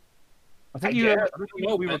 I think I you. guess. I I think don't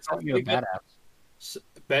know, we were man. calling you a Something badass.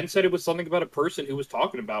 Ben said it was something about a person who was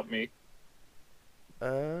talking about me.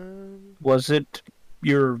 Was it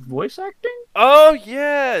your voice acting? Oh,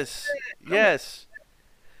 yes. Yes.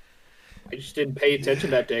 I just didn't pay attention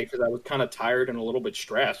that day because I was kind of tired and a little bit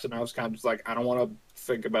stressed, and I was kind of just like, I don't want to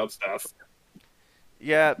think about stuff.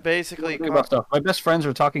 Yeah, basically, Think about stuff. My best friends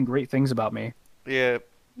are talking great things about me. yeah,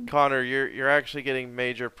 Connor, you're actually getting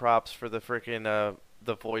major props for the freaking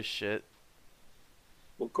the voice shit.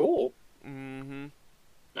 Well, cool. Mm-hmm.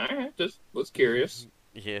 All right, just was curious.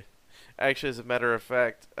 Yeah. Actually, as a matter of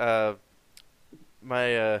fact, my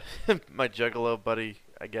my Juggalo buddy,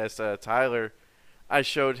 I guess Tyler, I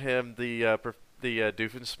showed him the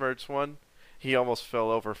Doofenshmirtz one. He almost fell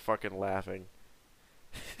over fucking laughing.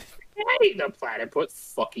 The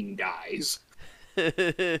platypus fucking dies. Like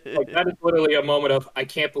that is literally a moment of I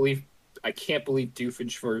can't believe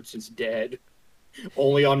Doofenshmirtz is dead.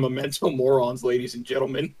 Only on Memento Morons, ladies and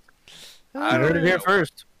gentlemen. I You heard don't it here know.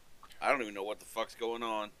 first. I don't even know what the fuck's going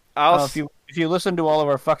on. If you listen to all of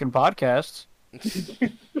our fucking podcasts,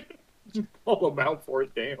 All about for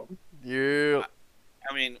it, damn. Yeah.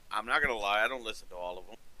 I mean, I'm not gonna lie. I don't listen to all of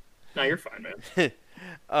them. No, you're fine,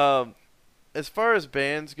 man. As far as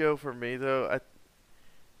bands go for me though,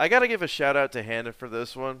 I gotta give a shout out to Hannah for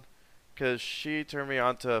this one, cause she turned me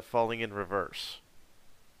on to Falling in Reverse.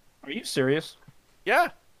 are you serious? Yeah.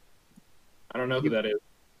 I don't know who that is.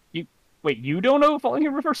 Wait, you don't know Falling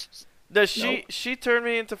in Reverse? No, she turned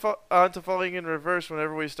me onto Falling in Reverse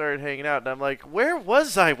whenever we started hanging out, and I'm like, where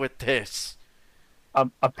was I with this?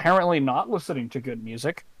 Apparently not listening to good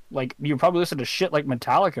music. Like, you probably listen to shit like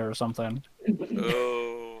Metallica or something.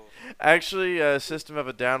 Oh, Actually, System of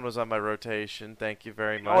a Down was on my rotation. Thank you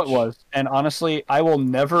very much. Oh, it was. And honestly, I will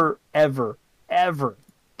never, ever, ever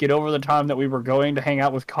get over the time that we were going to hang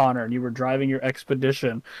out with Connor and you were driving your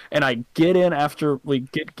Expedition, and I get in after we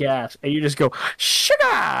get gas, and you just go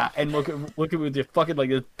sugar and look at me with your fucking like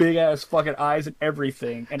this big ass fucking eyes and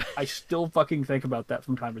everything, and I still fucking think about that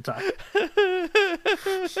from time to time.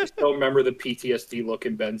 I still remember the PTSD look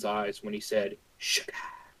in Ben's eyes when he said, sugar.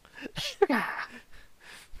 Sugar.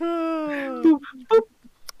 Boop, Boop,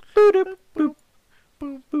 boop,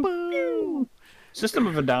 boop, boop. System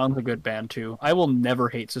of a Down's a good band too. I will never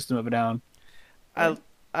hate System of a Down. I'm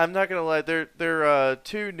not gonna lie. There are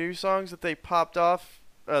two new songs that they popped off.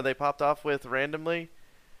 They popped off with randomly.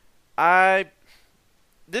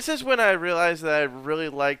 This is when I realized that I really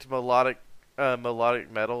liked melodic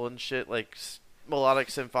metal and shit, like melodic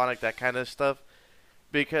symphonic, that kind of stuff.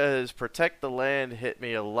 Because Protect the Land hit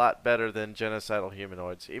me a lot better than Genocidal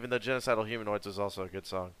Humanoids, even though Genocidal Humanoids is also a good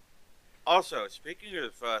song. also, speaking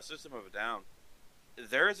of System of a Down,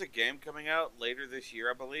 there is a game coming out later this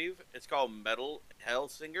year, I believe. It's called Metal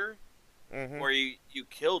Hellsinger, Mm-hmm. where you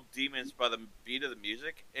kill demons by the beat of the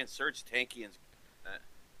music, and Serge Tankian's.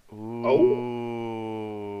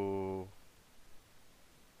 Ooh.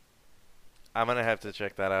 I'm gonna have to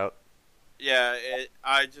check that out. Yeah,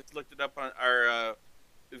 I just looked it up on our.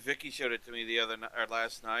 Vicky showed it to me or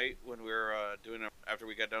last night when we were after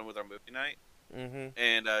we got done with our movie night,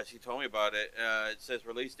 and she told me about it. It says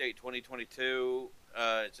release date 2022.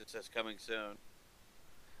 It says coming soon.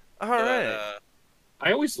 All right.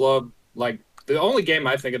 I always love like the only game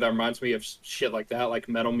I think of that reminds me of shit like that, like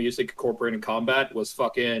metal music incorporating combat, was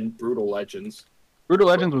fucking Brutal Legends. Brutal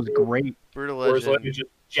Legends was great. Brutal Whereas Legend. like just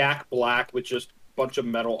Jack Black with just a bunch of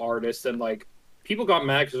metal artists and like. People got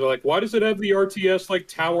mad because they're like, "Why does it have the RTS like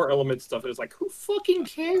tower element stuff?" And it's like, who fucking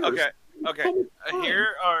cares? Okay. Here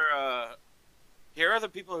are the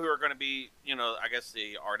people who are going to be, I guess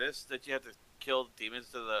the artists that you have to kill demons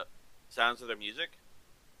to the sounds of their music.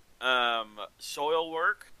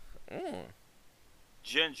 Soilwork,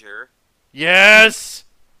 Ginger, Yes.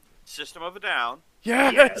 System of a Down,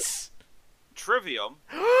 Yes. Trivium,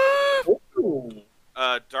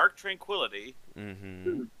 Dark Tranquility,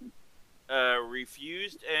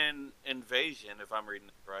 Refused and Invasion, if I'm reading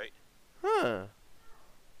it right.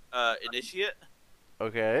 Initiate.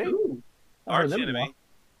 Okay. Arch Enemy.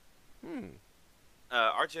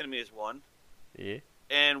 Arch Enemy is one. Yeah.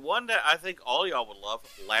 And one that I think all y'all would love,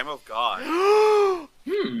 Lamb of God.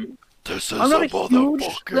 This is I'm not a huge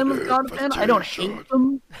Lamb of God fan. I don't hate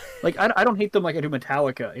them. Like I don't hate them like I do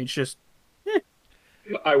Metallica. It's just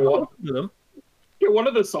I want them. Can one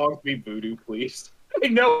of the songs be Voodoo, please? I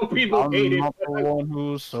know people hate it. I'm not the one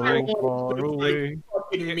who's so far away.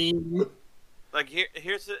 Fucking meme. Like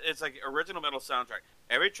it's like original metal soundtrack.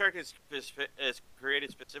 Every track is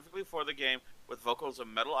created specifically for the game with vocals of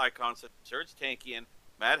metal icons such as Serge Tankian,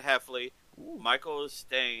 Matt Heffley, Michael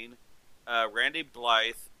Stain, Randy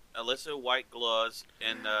Blythe, Alyssa White-Gloves,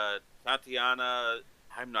 and Tatiana.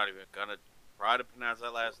 I'm not even gonna try to pronounce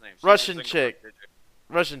that last name. She's Russian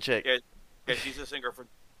chick. Yeah, she's a singer for.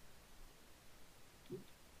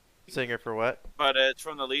 Singer for what? But it's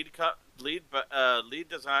from the lead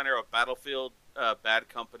designer of Battlefield Bad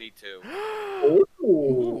Company 2.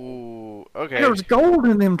 Ooh. Okay. There's gold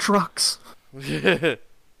in them trucks.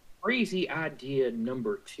 Crazy idea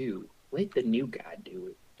number 2. Let the new guy do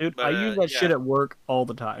it. Dude, But, I use that yeah. shit at work all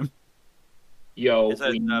the time. Yo, It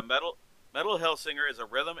says Metal Hellsinger is a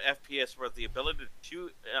rhythm FPS where the ability to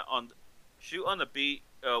shoot on the beat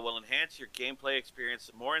will enhance your gameplay experience.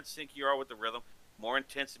 The more in sync you are with the rhythm, more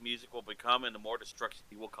intense the music will become, and the more destruction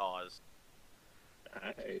you will cause.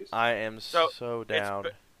 nice. I am so down.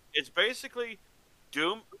 It's basically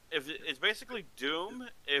Doom. It's basically Doom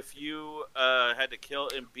if you had to kill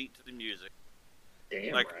and beat to the music.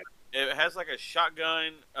 Damn like- right. It has like a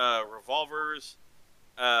shotgun, revolvers.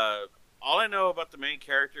 All I know about the main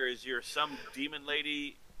character is you're some demon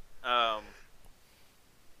lady. Is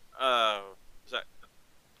that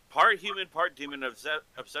part human, part demon,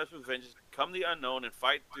 obsessed with vengeance? Come the unknown and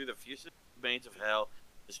fight through the fiercest domains of hell.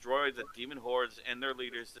 Destroy the demon hordes and their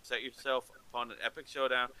leaders to set yourself upon an epic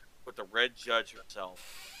showdown with the Red Judge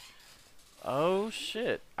himself. Oh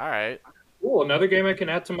shit! All right. Cool, another game I can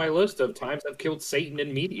add to my list of times I've killed Satan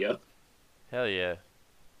in media. Hell yeah.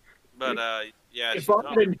 But yeah, If she I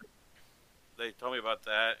told me- didn't- they told me about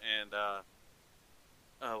that, and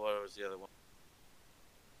what was the other one?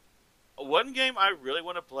 One game I really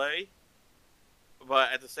want to play,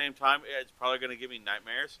 but at the same time, it's probably going to give me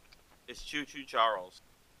nightmares. Is Choo Choo Charles.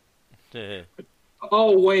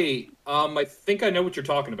 Oh wait, I think I know what you're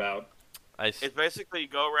talking about. It's basically you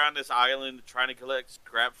go around this island trying to collect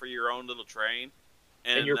scrap for your own little train,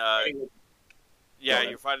 and you're yeah, Go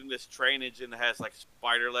you're fighting this train engine that has like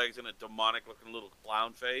spider legs and a demonic-looking little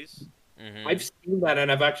clown face. I've seen that,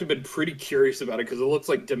 and I've actually been pretty curious about it because it looks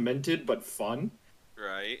like demented but fun.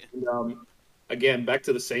 Right. And, again, back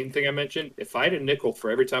to the same thing I mentioned. If I had a nickel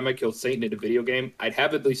for every time I killed Satan in a video game, I'd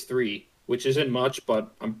have at least 3, which isn't much,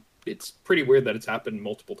 but it's pretty weird that it's happened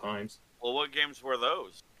multiple times. Well, what games were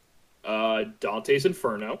those? Dante's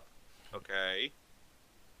Inferno. Okay.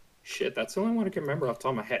 Shit, that's the only one I can remember off the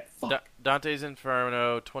top of my head. Fuck. Dante's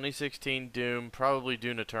Inferno, 2016 Doom, probably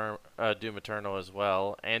Doom Eternal as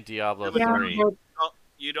well, and Diablo 3.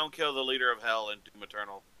 You don't kill the leader of hell in Doom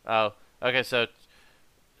Eternal. Oh, okay, so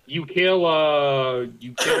You kill,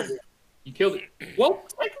 you kill, well,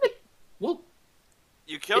 technically, well,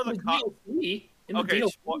 You kill in the cop. DLC, in the Okay,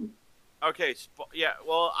 DLC. Okay, yeah.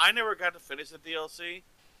 Well, I never got to finish the DLC,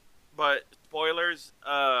 but spoilers.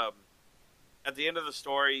 At the end of the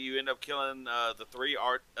story, you end up killing the three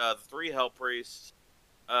hell priests,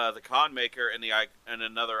 the con maker, and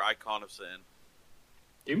another icon of sin.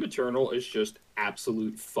 Doom Eternal is just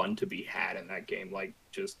absolute fun to be had in that game. Like,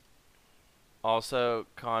 just also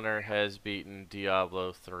Connor has beaten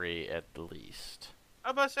Diablo 3 at the least.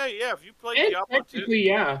 I'm about to say, yeah. If you played And Diablo 2, technically,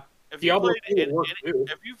 yeah. if you Diablo played 2 works too.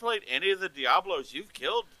 if you played any of the Diablos, you've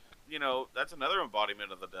killed. That's another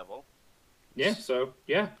embodiment of the devil. Yeah, so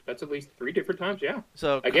yeah, that's at least 3 different times. Yeah,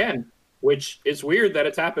 So again, which is weird that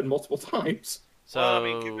it's happened multiple times. So Well, I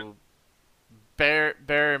mean, given-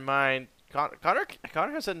 bear in mind,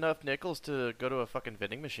 Connor has enough nickels to go to a fucking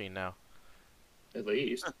vending machine now. At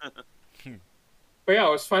least. But yeah, I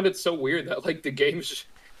always find it so weird that like the games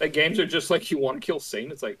are just like you want to kill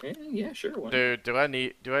Satan. It's like, yeah, sure. Why not? Dude, do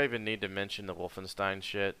I even need to mention the Wolfenstein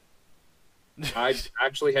shit? I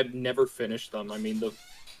actually had never finished them.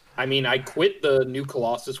 I mean, I quit the New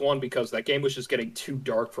Colossus one because that game was just getting too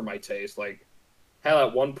dark for my taste. Like, hell,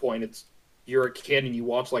 at one point, you're a kid and you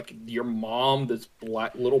watch like your mom, this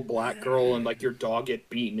little black girl, and like your dog get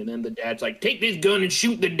beaten, and then the dad's like, "Take this gun and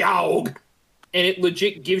shoot the dog," and it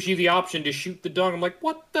legit gives you the option to shoot the dog. I'm like,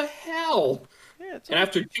 what the hell? Yeah, it's And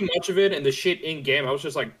after too much of it and the shit in game, I was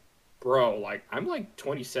just like, bro, like I'm like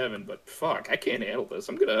 27, but fuck, I can't handle this.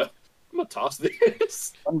 I'm gonna toss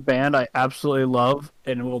this. One band I absolutely love,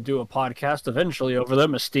 and we'll do a podcast eventually over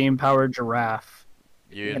them, is Steam Powered Giraffe.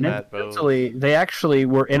 you And and Matt both. they actually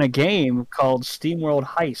were in a game called SteamWorld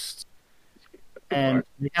Heist. And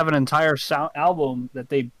they have an entire sound album that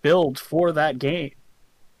they built for that game.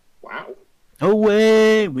 Wow.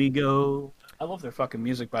 Away we go. I love their fucking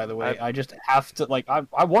music, by the way. I just have to, like,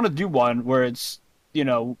 I want to do one where it's,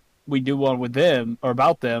 we do one with them or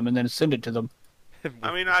about them and then send it to them.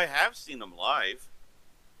 I mean, I have seen them live.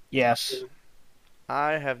 Yes.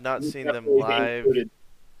 I have not seen them Definitely live, included.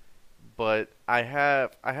 but I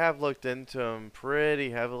have looked into them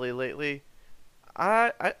pretty heavily lately.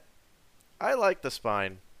 I like the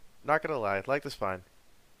spine. Not gonna lie, I like the spine.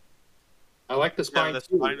 I like the spine the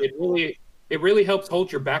too. spine is It really helps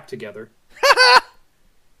hold your back together.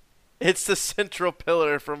 It's the central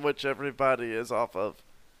pillar from which everybody is off of.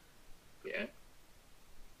 Yeah.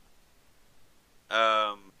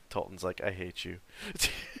 Tolton's like, I hate you.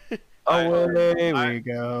 Away I- we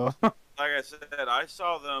go. Like I said, I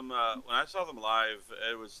saw them when I saw them live.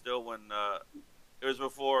 It was still when it was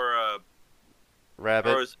before. Rabbit.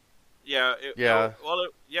 Or it was, yeah. Yeah.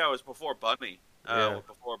 It was before Bunny. Yeah.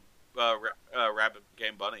 Before Rabbit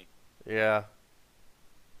became Bunny. Yeah.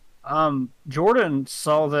 Jordan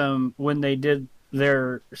saw them when they did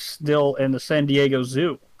their still in the San Diego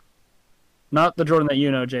Zoo. Not the Jordan that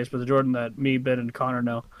you know, Jace, but the Jordan that me, Ben, and Connor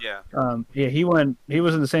know. Yeah. He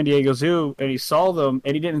was in the San Diego Zoo and he saw them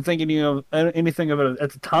and he didn't think anything of it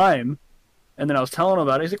at the time. And then I was telling him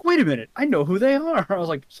about it. He's like, "Wait a minute, I know who they are." I was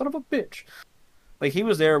like, "Son of a bitch!" Like he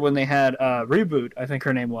was there when they had Reboot. I think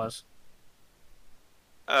her name was.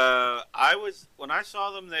 When I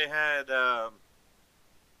saw them. They had I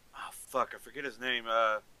forget his name.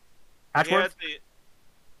 Hatchworth.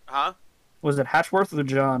 Huh? Was it Hatchworth or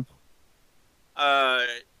John?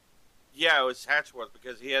 Yeah, it was Hatchworth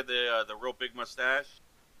because he had the real big mustache.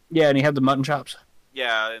 Yeah, and he had the mutton chops.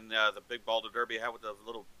 Yeah, and the big Balder Derby hat with the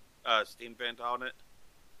little steam vent on it.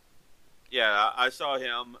 Yeah, I saw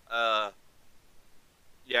him.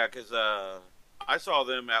 Because I saw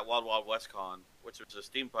them at Wild Wild West Con, which was a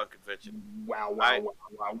steampunk convention. Wow.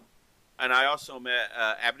 And I also met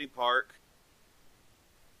Abney Park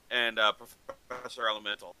and Professor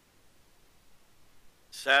Elemental.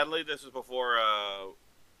 Sadly, this was before,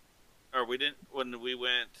 or we didn't, when we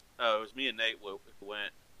went, it was me and Nate who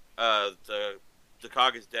went. The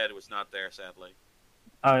Cog is Dead was not there, sadly.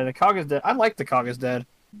 The Cog is Dead. I like the Cog is Dead.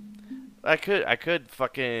 I could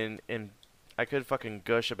fucking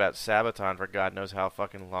gush about Sabaton for God knows how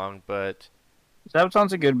fucking long, but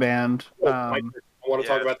Sabaton's a good band. I want to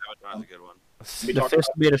talk about that was a good one. The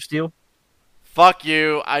Fist Made of Steel. Fuck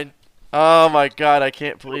you! Oh my God! I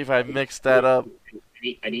can't believe I mixed that up.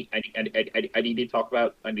 I need to talk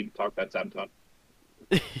about Sabaton.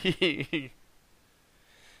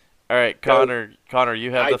 All right, Connor,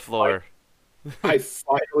 you have the floor. I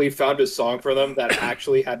finally found a song for them that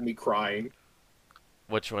actually had me crying.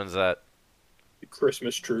 Which one's that?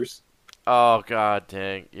 Christmas Truce. Oh God,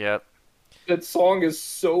 dang! Yep. That song is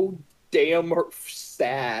so damn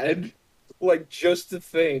sad. Like, just to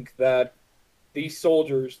think that these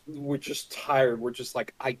soldiers were just tired. We're just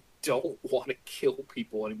like, I don't want to kill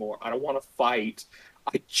people anymore. I don't want to fight.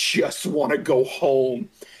 I just want to go home.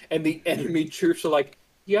 And the enemy troops are like,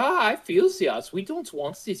 yeah, I feel yes. We don't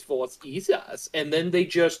want this for us either. And then they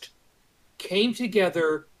just came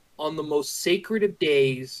together on the most sacred of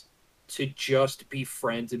days to just be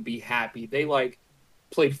friends and be happy. They like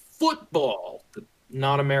played football, the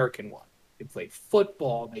non-American one. They played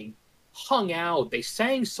football. They hung out. They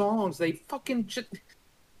sang songs. They fucking just...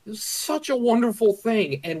 It was such a wonderful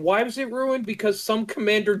thing. And why was it ruined? Because some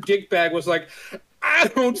commander dickbag was like, I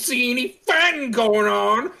don't see any fighting going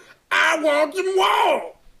on. I want some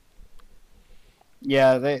war.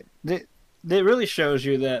 Yeah, they really shows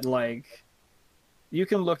you that, like, you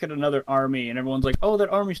can look at another army and everyone's like, oh, that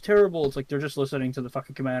army's terrible. It's like they're just listening to the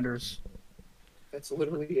fucking commanders. That's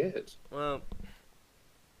literally it. Well,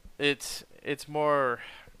 it's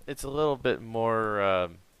a little bit more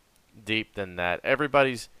deep than that.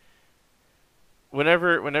 Everybody's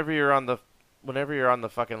whenever you're on the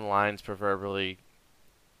fucking lines, proverbially,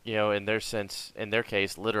 you know, in their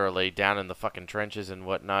case, literally down in the fucking trenches and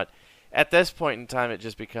whatnot. At this point in time, it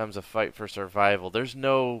just becomes a fight for survival. There's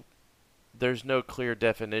no clear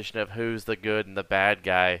definition of who's the good and the bad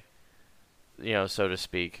guy, you know, so to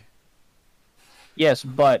speak. Yes,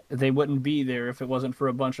 but they wouldn't be there if it wasn't for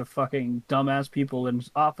a bunch of fucking dumbass people in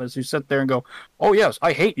his office who sit there and go, oh yes,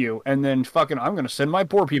 I hate you, and then fucking I'm gonna send my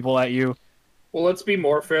poor people at you. Well, let's be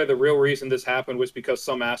more fair. The real reason this happened was because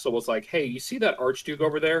some asshole was like, hey, you see that Archduke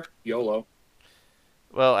over there? YOLO.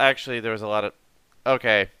 Well, actually, there was a lot of...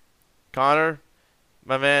 Okay, Connor,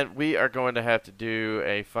 my man, we are going to have to do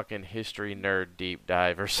a fucking history nerd deep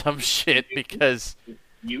dive or some shit because...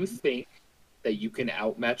 You think that you can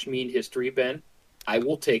outmatch me in history, Ben? I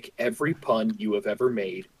will take every pun you have ever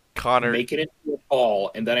made, Connor, make it into a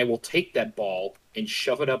ball, and then I will take that ball and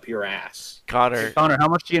shove it up your ass. Connor, How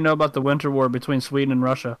much do you know about the Winter War between Sweden and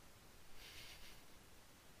Russia?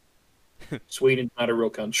 Sweden's not a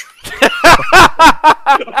real country.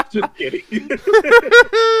 Just kidding.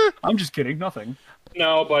 I'm just kidding, nothing.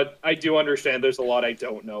 No, but I do understand there's a lot I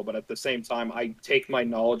don't know, but at the same time, I take my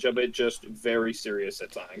knowledge of it just very serious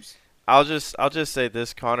at times. I'll just say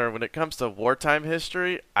this, Connor. When it comes to wartime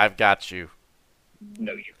history, I've got you.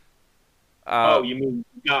 No, you. You mean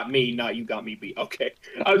you got me, not you got me beat. Okay.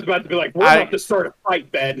 I was about to be like, we're about to start a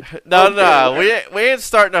fight, Ben. No, we ain't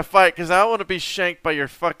starting a fight because I don't want to be shanked by your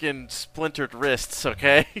fucking splintered wrists,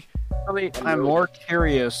 okay? Really, I'm more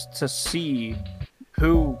curious to see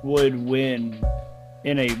who would win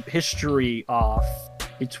in a history off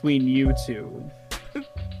between you two.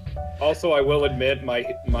 Also, I will admit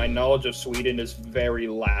my knowledge of Sweden is very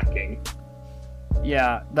lacking.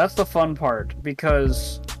 Yeah, that's the fun part,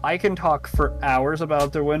 because I can talk for hours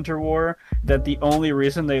about the Winter War, that the only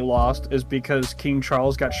reason they lost is because King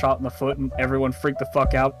Charles got shot in the foot and everyone freaked the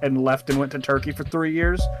fuck out and left and went to Turkey for 3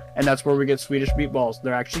 years, and that's where we get Swedish meatballs.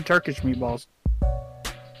 They're actually Turkish meatballs.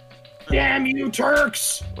 Damn you,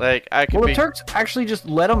 Turks! Like, The Turks actually just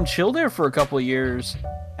let them chill there for a couple of years,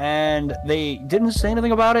 and they didn't say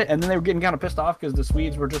anything about it, and then they were getting kind of pissed off because the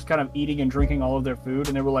Swedes were just kind of eating and drinking all of their food,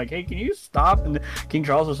 and they were like, hey, can you stop? And King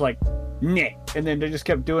Charles was like, nah. And then they just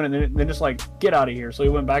kept doing it, and then just like, get out of here. So he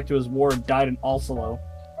went back to his war and died in Oslo.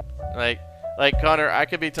 Like Connor, I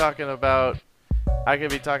could be talking about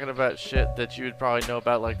shit that you would probably know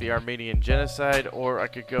about, like the Armenian genocide, or I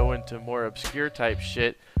could go into more obscure type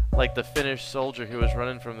shit, like the Finnish soldier who was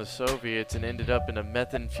running from the Soviets and ended up in a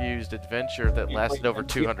meth-infused adventure that lasted over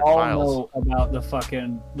 200 miles. Know about the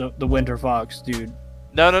fucking the Winter Fox, dude.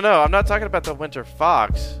 No, I'm not talking about the Winter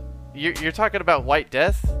Fox. You're talking about White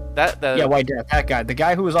Death? Yeah, White Death, that guy. The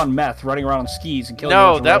guy who was on meth running around on skis and killing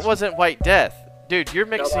No, that wasn't White Death. Dude, you're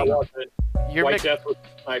mixing... No, that wasn't. White Death was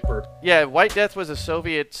a sniper. Yeah, White Death was a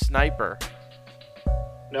Soviet sniper.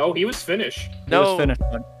 No, he was Finnish. He was Finnish,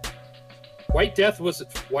 bud. White Death was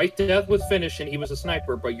Finnish, and he was a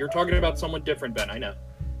sniper. But you're talking about someone different, Ben. I know.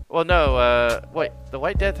 Well, no. Wait, the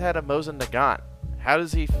White Death had a Mosin Nagant. How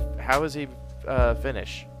is he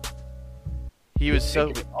Finnish? He was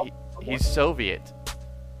Soviet. He's Soviet.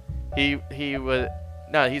 He was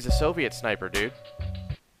he's a Soviet sniper, dude.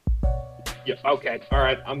 Yeah. Okay. All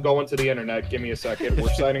right. I'm going to the internet. Give me a second. We're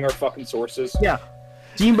citing our fucking sources. Yeah.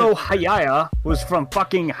 Timo Hayaya was from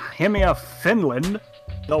fucking Hemia, Finland.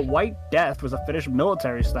 The White Death was a Finnish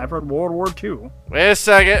military sniper in World War II. Wait a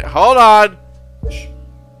second. Hold on. Do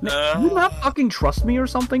you not fucking trust me or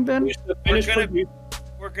something, Ben?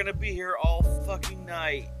 We're gonna be here all fucking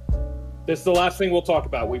night. This is the last thing we'll talk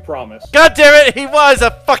about. We promise. God damn it! He was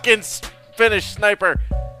a fucking Finnish sniper.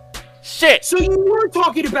 Shit. So you were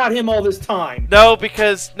talking about him all this time? No,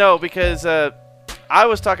 because I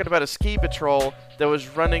was talking about a ski patrol that was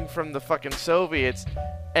running from the fucking Soviets,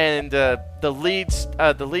 and the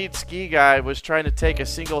lead ski guy was trying to take a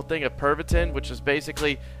single thing of Pervitin, which is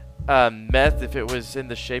basically meth if it was in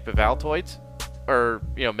the shape of Altoids or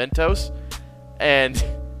Mentos, and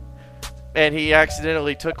he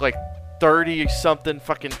accidentally took like 30 something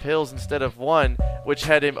fucking pills instead of one, which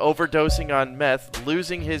had him overdosing on meth,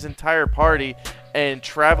 losing his entire party, and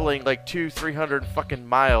traveling like 200-300 fucking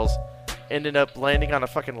miles ended up landing on a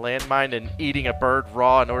fucking landmine and eating a bird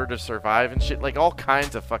raw in order to survive and shit. Like, all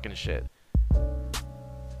kinds of fucking shit.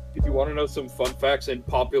 If you want to know some fun facts and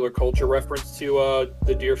popular culture reference to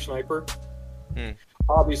the Deer Sniper,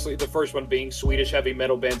 obviously the first one being Swedish heavy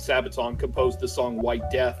metal band Sabaton composed the song White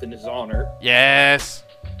Death in his honor. Yes!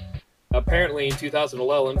 Apparently, in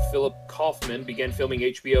 2011, Philip Kaufman began filming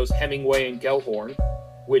HBO's Hemingway and Gellhorn,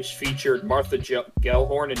 which featured Martha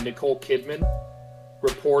Gellhorn and Nicole Kidman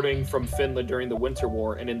reporting from Finland during the Winter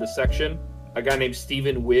War. And in the section, a guy named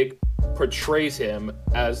Stephen Wigg portrays him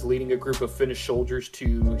as leading a group of Finnish soldiers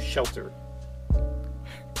to shelter.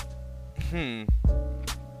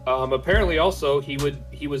 Apparently, also, he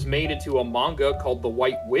was made into a manga called The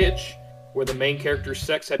White Witch, where the main character's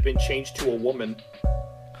sex had been changed to a woman.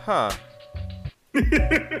 Huh.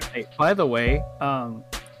 Hey, by the way,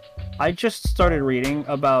 I just started reading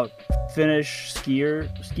about Finnish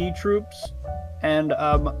ski troops, and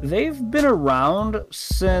they've been around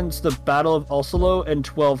since the Battle of Oslo in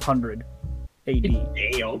 1200 AD.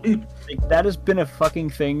 Damn. Like, that has been a fucking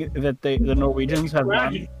thing that the Norwegians have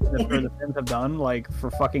done, that the Finns have done, like, for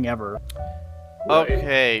fucking ever.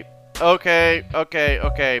 Okay.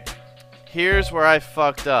 Here's where I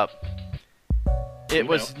fucked up. It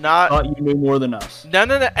was not... Thought you knew more than us. No.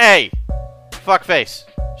 Hey! Fuckface.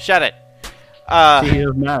 Shut it. See, he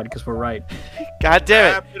was mad because we're right. God damn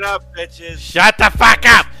it. Wrap it up, bitches. Shut the fuck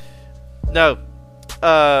up! No.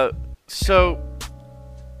 So...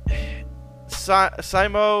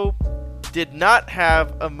 Simo did not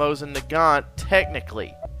have a Mosin Nagant,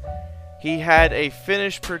 technically. He had a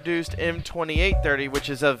Finnish-produced M2830, which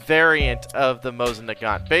is a variant of the Mosin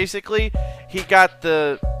Nagant. Basically, he got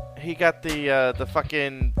the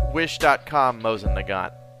fucking Wish.com Mosin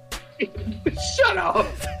Nagant. Shut up!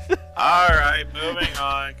 Alright, moving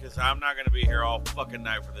on, because I'm not going to be here all fucking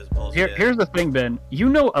night for this bullshit. Here's the thing, Ben. You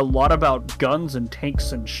know a lot about guns and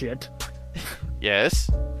tanks and shit. Yes.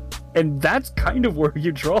 And that's kind of where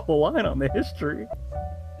you draw the line on the history.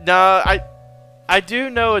 No, I do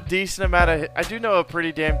know a decent amount of... I do know a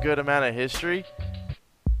pretty damn good amount of history.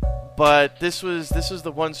 But this was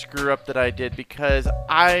the one screw up that I did because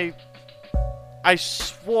I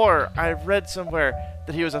swore I read somewhere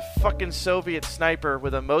that he was a fucking Soviet sniper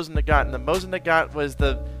with a Mosin Nagant, and the Mosin Nagant was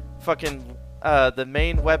the fucking the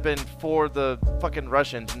main weapon for the fucking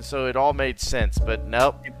Russians, and so it all made sense. But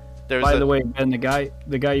nope. By the way, Ben, the guy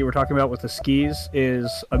you were talking about with the skis is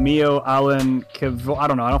Emilio Alan Kevo. I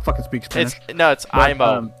don't know. I don't fucking speak Spanish. It's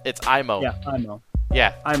Imo. It's Imo. Yeah, Imo.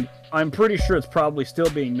 Yeah. I'm pretty sure it's probably still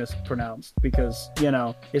being mispronounced because, you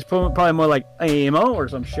know, it's probably more like Imo or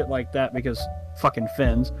some shit like that because fucking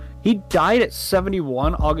Finns. He died at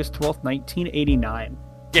 71, August 12th, 1989.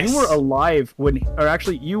 Yes. You were alive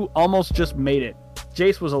you almost just made it.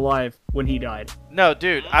 Jace was alive when he died. No,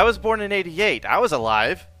 dude, I was born in 88. I was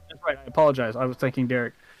alive. That's right. I apologize. I was thinking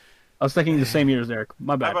Derek. I was thinking the same year as Derek.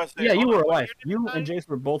 My bad. Yeah, you were alive. You and Jace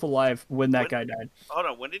were both alive when that guy died. Hold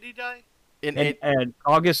on, when did he die? In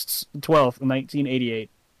August 12th, 1988.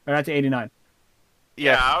 Or 1989.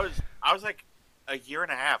 Yeah, I was like a year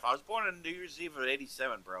and a half. I was born on New Year's Eve of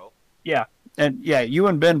 '87, bro. Yeah. And yeah, you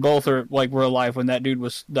and Ben both were alive when that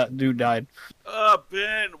dude died.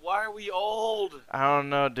 Ben, why are we old? I don't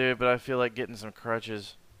know, dude, but I feel like getting some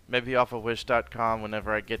crutches. Maybe off of Wish.com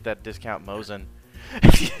whenever I get that discount Mosin.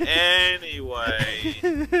 Anyway.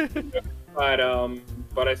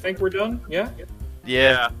 But I think we're done. Yeah.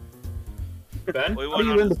 Yeah. Ben, how do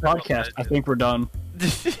you end the podcast? I think we're done.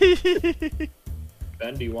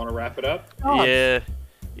 Ben, do you want to wrap it up?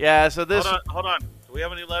 Yeah. So this. Hold on. Do we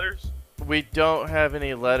have any letters? We don't have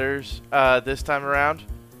any letters this time around.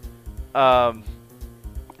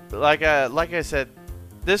 Like I said,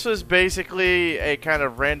 this was basically a kind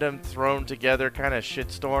of random thrown together kind of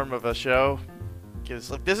shitstorm of a show. Because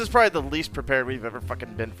this is probably the least prepared we've ever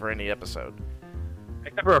fucking been for any episode.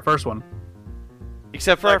 Except for our first one.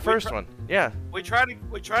 Except for our first one, yeah. We try to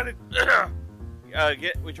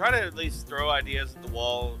at least throw ideas at the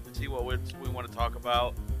wall and see what we want to talk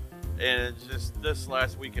about. And it's just this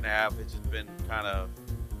last week and a half, it's just been kind of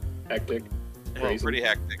hectic, pretty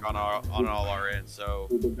hectic on all our ends. So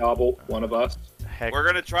gobble, one of us. We're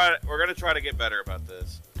gonna try to get better about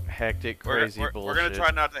this. Hectic, crazy bullshit. We're gonna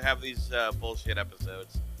try not to have these bullshit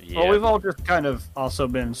episodes. Yeah. Well, we've all just kind of also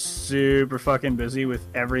been super fucking busy with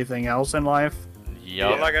everything else in life.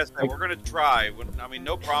 Yep. But like I said, we're gonna try.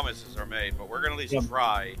 No promises are made, but we're gonna at least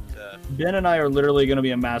try to. Ben and I are literally gonna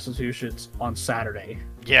be in Massachusetts on Saturday.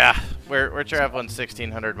 Yeah, we're traveling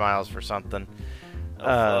 1,600 miles for something.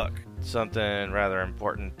 Oh fuck. Something rather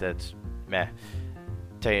important that's meh.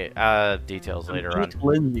 Details later on. Meet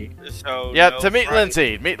Lindsay. So Yep, no to meet Friday-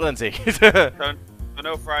 Lindsay. Meet Lindsay. So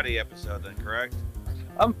no Friday episode then, correct?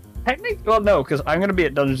 Technically, well, no, because I'm gonna be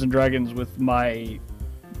at Dungeons and Dragons with my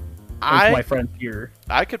I friends here.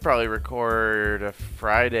 I could probably record a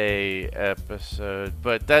Friday episode,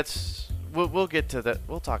 but we'll get to that.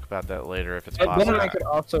 We'll talk about that later if it's Ben possible. and I could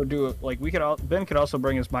also do it. Like Ben could also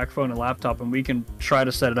bring his microphone and laptop, and we can try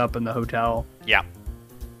to set it up in the hotel. Yeah.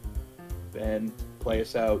 Ben, play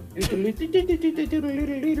us out.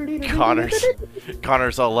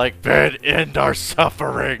 Connor's all like, "Ben, end our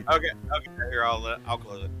suffering." Okay, here I'll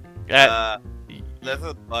close it. Uh, This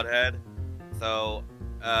is Butthead. So,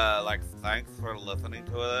 thanks for listening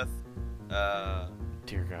to this.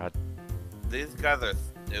 Dear God. These guys are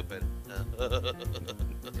stupid. God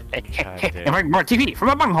damn. More TV from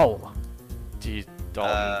a bunghole. Gee,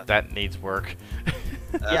 Dalton, that needs work.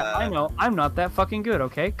 Yeah, I know. I'm not that fucking good.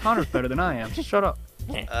 Okay, Connor's better than I am. Just shut up.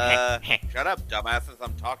 Shut up, dumbasses.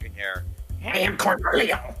 I'm talking here. I am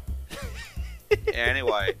Cornelio.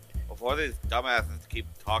 Anyway, before these dumbasses keep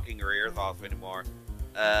talking your ears off anymore,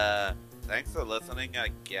 thanks for listening, I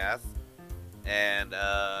guess. And,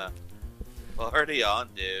 party on,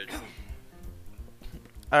 dude.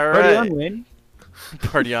 All Party right. on, Wayne.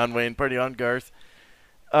 Party on, Wayne. Party on, Garth.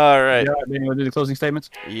 All right. Yeah, then you want to do the closing statements?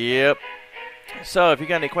 Yep. So, if you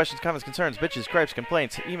got any questions, comments, concerns, bitches, gripes,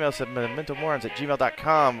 complaints, email us at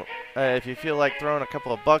mementomorons@gmail.com. If you feel like throwing a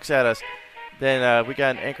couple of bucks at us, then we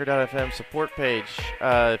got an Anchor.fm support page.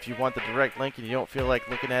 If you want the direct link and you don't feel like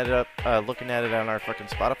looking at it on our fucking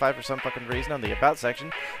Spotify for some fucking reason on the About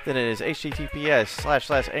section, then it is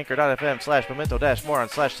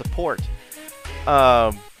https://anchor.fm/memento-moron/support.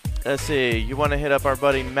 Let's see. You want to hit up our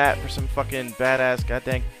buddy Matt for some fucking badass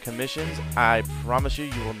goddamn commissions? I promise you,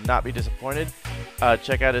 you will not be disappointed.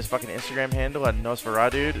 Check out his fucking Instagram handle at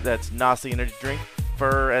Nosferadude. That's Nos the energy drink.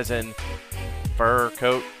 Fur as in fur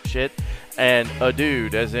coat shit, and a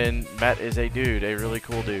dude as in Matt is a dude, a really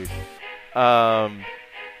cool dude.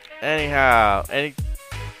 Anyhow,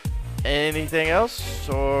 anything else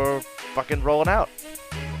or fucking rolling out?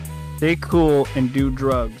 Stay cool and do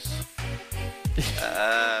drugs.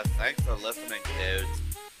 Thanks for listening,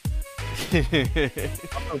 dudes.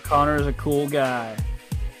 Oh, Connor is a cool guy.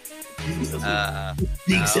 Thinks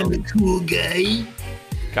I'm a cool guy.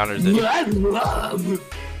 Connor's in.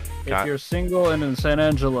 If you're single and in San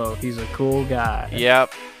Angelo, he's a cool guy.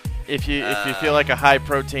 Yep. If you feel like a high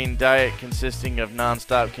protein diet consisting of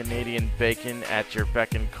nonstop Canadian bacon at your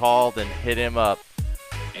beck and call, then hit him up.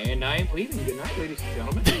 And I am leaving. Good night, ladies and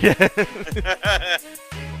gentlemen.